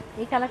কালার।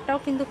 এই কালারটাও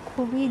কিন্তু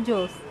খুবই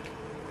জোস।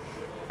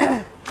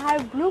 আর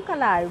ব্লু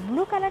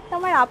কালার তো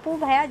আমার আপু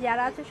ভাইয়া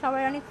যারা আছে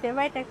সবাই অনেক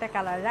ফেভারিট একটা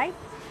কালার, রাইট?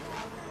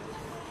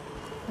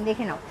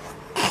 দেখে নাও,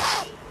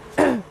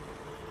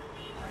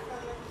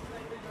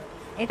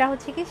 এটা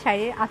হচ্ছে কি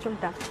শাড়ির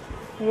আঁচলটা,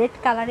 রেড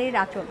কালারের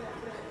আঁচল।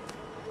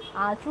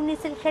 আর চুনরি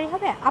সিল্ক শাড়ি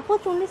হবে আপু?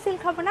 চুনরি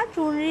সিল্ক হবে না,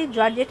 চুনরি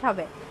জর্জেট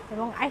হবে।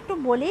 এবং একটু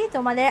বলি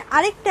তোমাদের,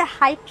 আরেকটা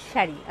হাইপ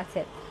শাড়ি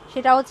আছে,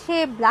 সেটা হচ্ছে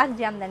ব্ল্যাক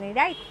জামদানি,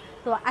 রাইট?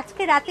 তো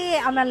আজকে রাতে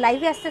আমার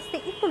লাইভে আস্তে আস্তে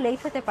একটু লেট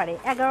হতে পারে,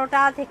 11টা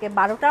থেকে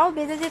 12টাও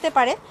বেজে যেতে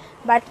পারে,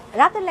 বাট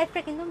রাতের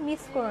লাইভটা কিন্তু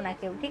মিস করো না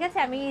কেউ, ঠিক আছে?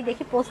 আমি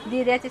দেখি পোস্ট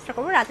দিয়ে দেওয়ার চেষ্টা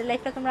করবো, রাতের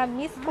লাইভটা তোমরা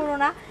মিস করো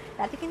না।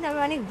 রাতে কিন্তু আমি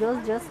অনেক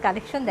জোস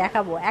কালেকশন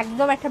দেখাবো।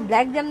 একদম একটা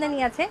ব্ল্যাক জামদানি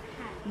আছে,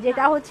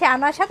 যেটা হচ্ছে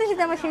আমার সাথে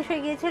সাথে আমার শেষ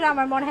হয়ে গিয়েছিল,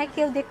 আমার মনে হয়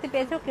কেউ দেখতে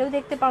পেয়েছো, কেউ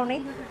দেখতে পাওনি।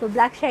 তো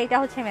ব্ল্যাক শাড়িটা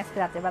হচ্ছে আমি আজকে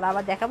রাত্রেবেলা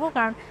আবার দেখাবো,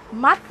 কারণ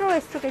মাত্র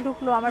স্টকে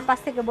ঢুকলো, আমার পাশ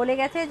থেকে বলে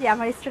গেছে যে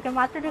আমার স্টকে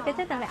মাত্র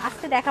ঢুকেছে, তাহলে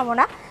আজকে দেখাবো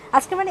না,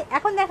 আজকে মানে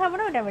এখন দেখাবো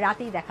না, ওটা আমি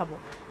রাতেই দেখাবো।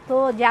 তো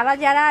যারা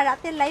যারা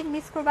রাতের লাইভ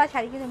মিস করবা,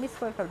 শাড়ি কিন্তু মিস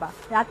করে ফেলবা,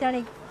 রাতে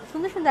অনেক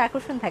সুন্দর সুন্দর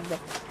আকর্ষণ থাকবে।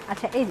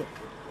 আচ্ছা, এই যে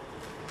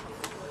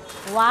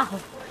ওয়াহ,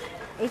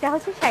 এটা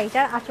হচ্ছে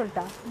শাড়িটার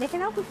আঁচলটা, দেখে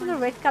নাও খুব সুন্দর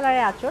রেড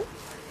কালারের আঁচল,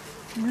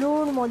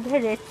 ব্লুর মধ্যে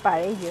রেড পার,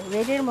 এই যে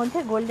রেডের মধ্যে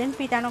গোল্ডেন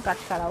পিটানো কাজ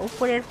করা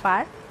উপরের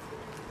পার।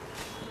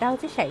 এটা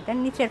হচ্ছে শাড়িটার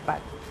নিচের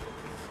পার।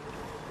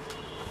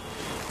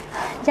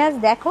 জাস্ট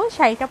দেখো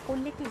শাড়িটা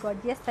পরলে কি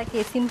গর্জিয়াস থাকে,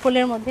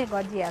 সিম্পলের মধ্যে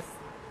গর্জিয়াস।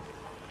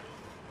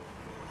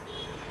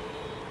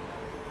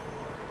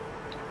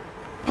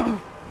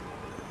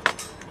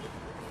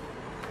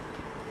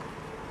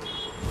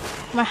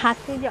 আমার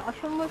হাতে যে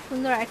অসম্ভব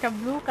সুন্দর একটা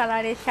ব্লু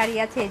কালারের শাড়ি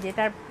আছে,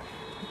 যেটার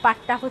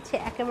পাড়টা হচ্ছে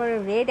একেবারে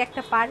রেড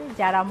একটা পাড়,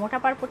 যারা মোটা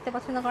পাড় পরতে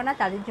পছন্দ করে না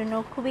তাদের জন্য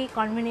খুবই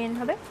কনভিনিয়েন্ট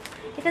হবে।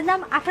 এটার দাম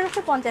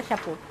 1850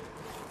 আপু,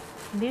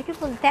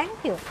 বিউটিফুল, থ্যাংক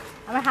ইউ।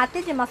 আমার হাতে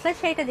যে মাসলার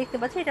শাড়িটা দেখতে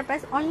পাচ্ছি, এটা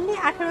প্রাইস অনলি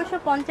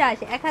 1850,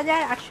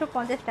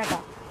 1850 টাকা।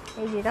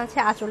 এই যে এটা হচ্ছে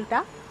আঁচলটা,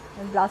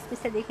 ব্লাউজ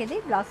পিসটা দেখে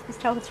দিই, ব্লাউজ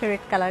পিসটা হচ্ছে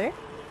রেড কালারের।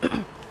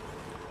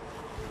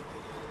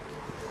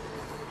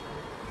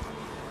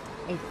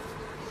 এই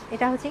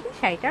এটা হচ্ছে কি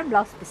শাড়িটার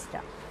ব্লাউজ পিসটা,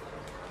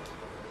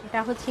 এটা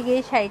হচ্ছে গিয়ে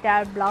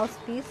শাড়িটার ব্লাউজ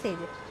পিস। এই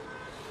যে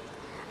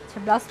আচ্ছা,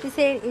 ব্লাউজ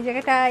পিসের এই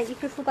জায়গাটা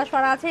একটু সুতা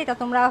সরা আছে, এটা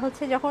তোমরা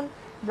হচ্ছে যখন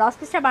ব্লাউজ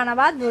পিসটা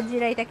বানাবা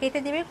দর্জিরা এটা কেটে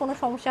দেবে, কোনো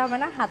সমস্যা হবে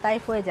না, হাতায়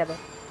হয়ে যাবে।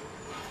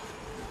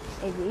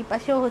 এই যে এই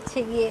পাশেও হচ্ছে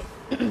গিয়ে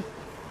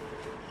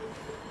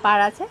পার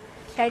আছে।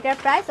 শাড়িটার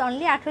প্রাইস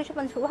অনলি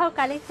 1850। ওয়াও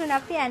কালেকশন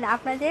আপনি, অ্যান্ড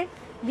আপনাদের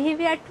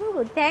behaviour two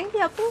good, thank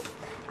you আপু।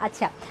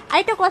 আচ্ছা,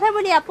 আরেকটা কথা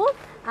বলি আপু,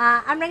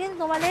 আমরা কিন্তু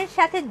তোমাদের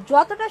সাথে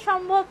যতটা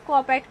সম্ভব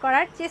কোঅপারেট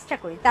করার চেষ্টা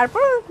করি,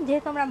 তারপর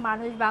যেহেতু আমরা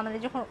মানুষ বা আমাদের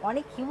যখন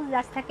অনেক হিউজ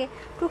রাশ থাকে,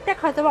 টুকটাক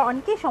হয়তো বা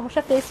অনেকেই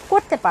সমস্যা ফেস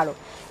করতে পারো।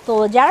 তো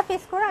যারা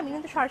ফেস করো, আমি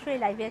কিন্তু সরাসরি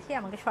লাইভে আছি,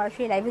 আমাকে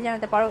সরাসরি লাইভে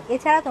জানাতে পারো।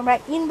 এছাড়া তোমরা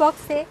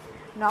ইনবক্সে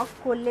নক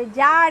করলে,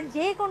 যার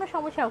যে কোনো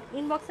সমস্যা হোক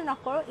ইনবক্সে নক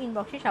করো,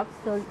 ইনবক্সে সব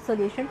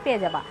সলিউশন পেয়ে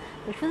যাবা।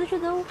 তো শুধু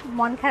শুধু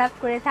মন খারাপ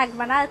করে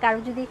থাকবা না, কারো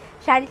যদি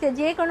শাড়িতে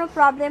যে কোনো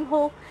প্রবলেম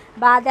হোক,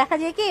 বা দেখা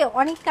যায় কি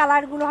অনেক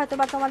কালারগুলো হয়তো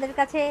বা তোমাদের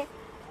কাছে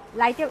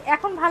লাইটে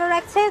এখন ভালো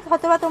লাগছে,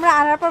 হয়তো বা তোমরা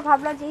আনার পর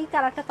ভাবলা যে এই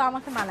কালারটা তো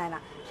আমাকে মানায় না,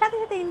 সাথে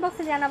সাথে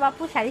ইনবক্সে জানাবা,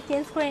 আপু শাড়ি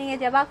চেঞ্জ করে নিয়ে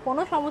যাবা,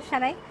 কোনো সমস্যা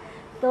নাই।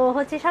 তো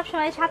হচ্ছে সব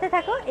সময় সাথে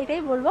থাকো,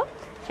 এটাই বলবো।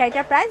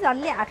 শাড়িটার প্রাইস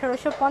অনলি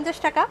 1850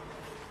 টাকা।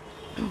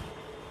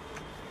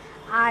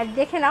 আর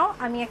দেখে নাও,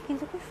 আমি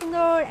কিন্তু খুব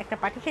সুন্দর একটা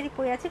পাটি শাড়ি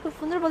পরে আছি, খুব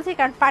সুন্দর বলছি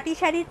কারণ পাটি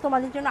শাড়ির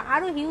তোমাদের জন্য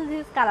আরও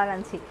হিউজ কালার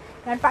আনছি,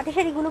 কারণ পাটি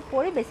শাড়িগুলো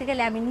পরে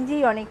বেসিক্যালি আমি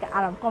নিজেই অনেক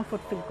আরাম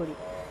কমফোর্ট ফিল করি।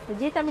 তো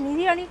যেহেতু আমি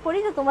নিজেই অনেক করি,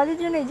 তো তোমাদের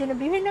জন্য এই জন্য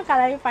বিভিন্ন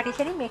কালারের পাটি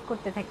শাড়ি মেক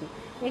করতে থাকি।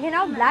 দেখে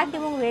নাও ব্ল্যাক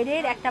এবং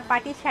রেডের একটা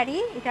পাটি শাড়ি,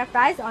 এটার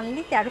প্রাইস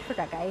অনলি 1300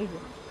 টাকা। এই যে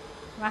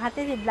আমার হাতে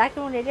যে ব্ল্যাক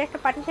এবং রেডের একটা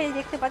পাটি শাড়ি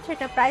দেখতে পাচ্ছ,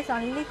 এটার প্রাইস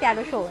অনলি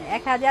 1300,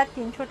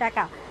 1300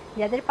 টাকা।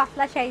 যাদের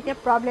পাতলা শাড়িতে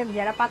প্রবলেম,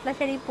 যারা পাতলা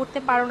শাড়ি পরতে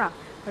পারো না,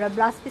 ওরা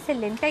ব্লাউজ পিসের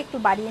লেন্থটা একটু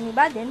বাড়িয়ে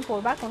নিবা, দেন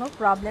পরবা, কোনো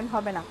প্রবলেম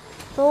হবে না।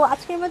 তো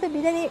আজকের মতো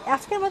বিদায় নিয়ে,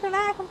 আজকের মতো না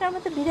এখনকার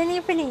মতো বিদায়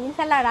নিয়ে ফেলি,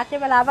 ইনশাল্লাহ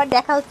রাত্রেবেলা আবার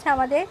দেখা হচ্ছে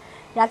আমাদের।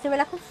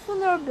 রাত্রেবেলা খুব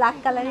সুন্দর ব্ল্যাক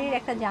কালারের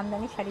একটা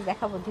জামদানি শাড়ি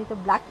দেখাবো, যেহেতু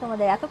ব্ল্যাক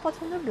তোমাদের এত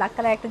পছন্দ, ব্ল্যাক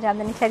কালারের একটা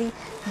জামদানি শাড়ি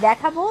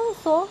দেখাবো।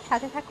 সো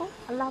সাথে থাকো,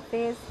 আল্লাহ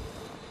হাফেজ।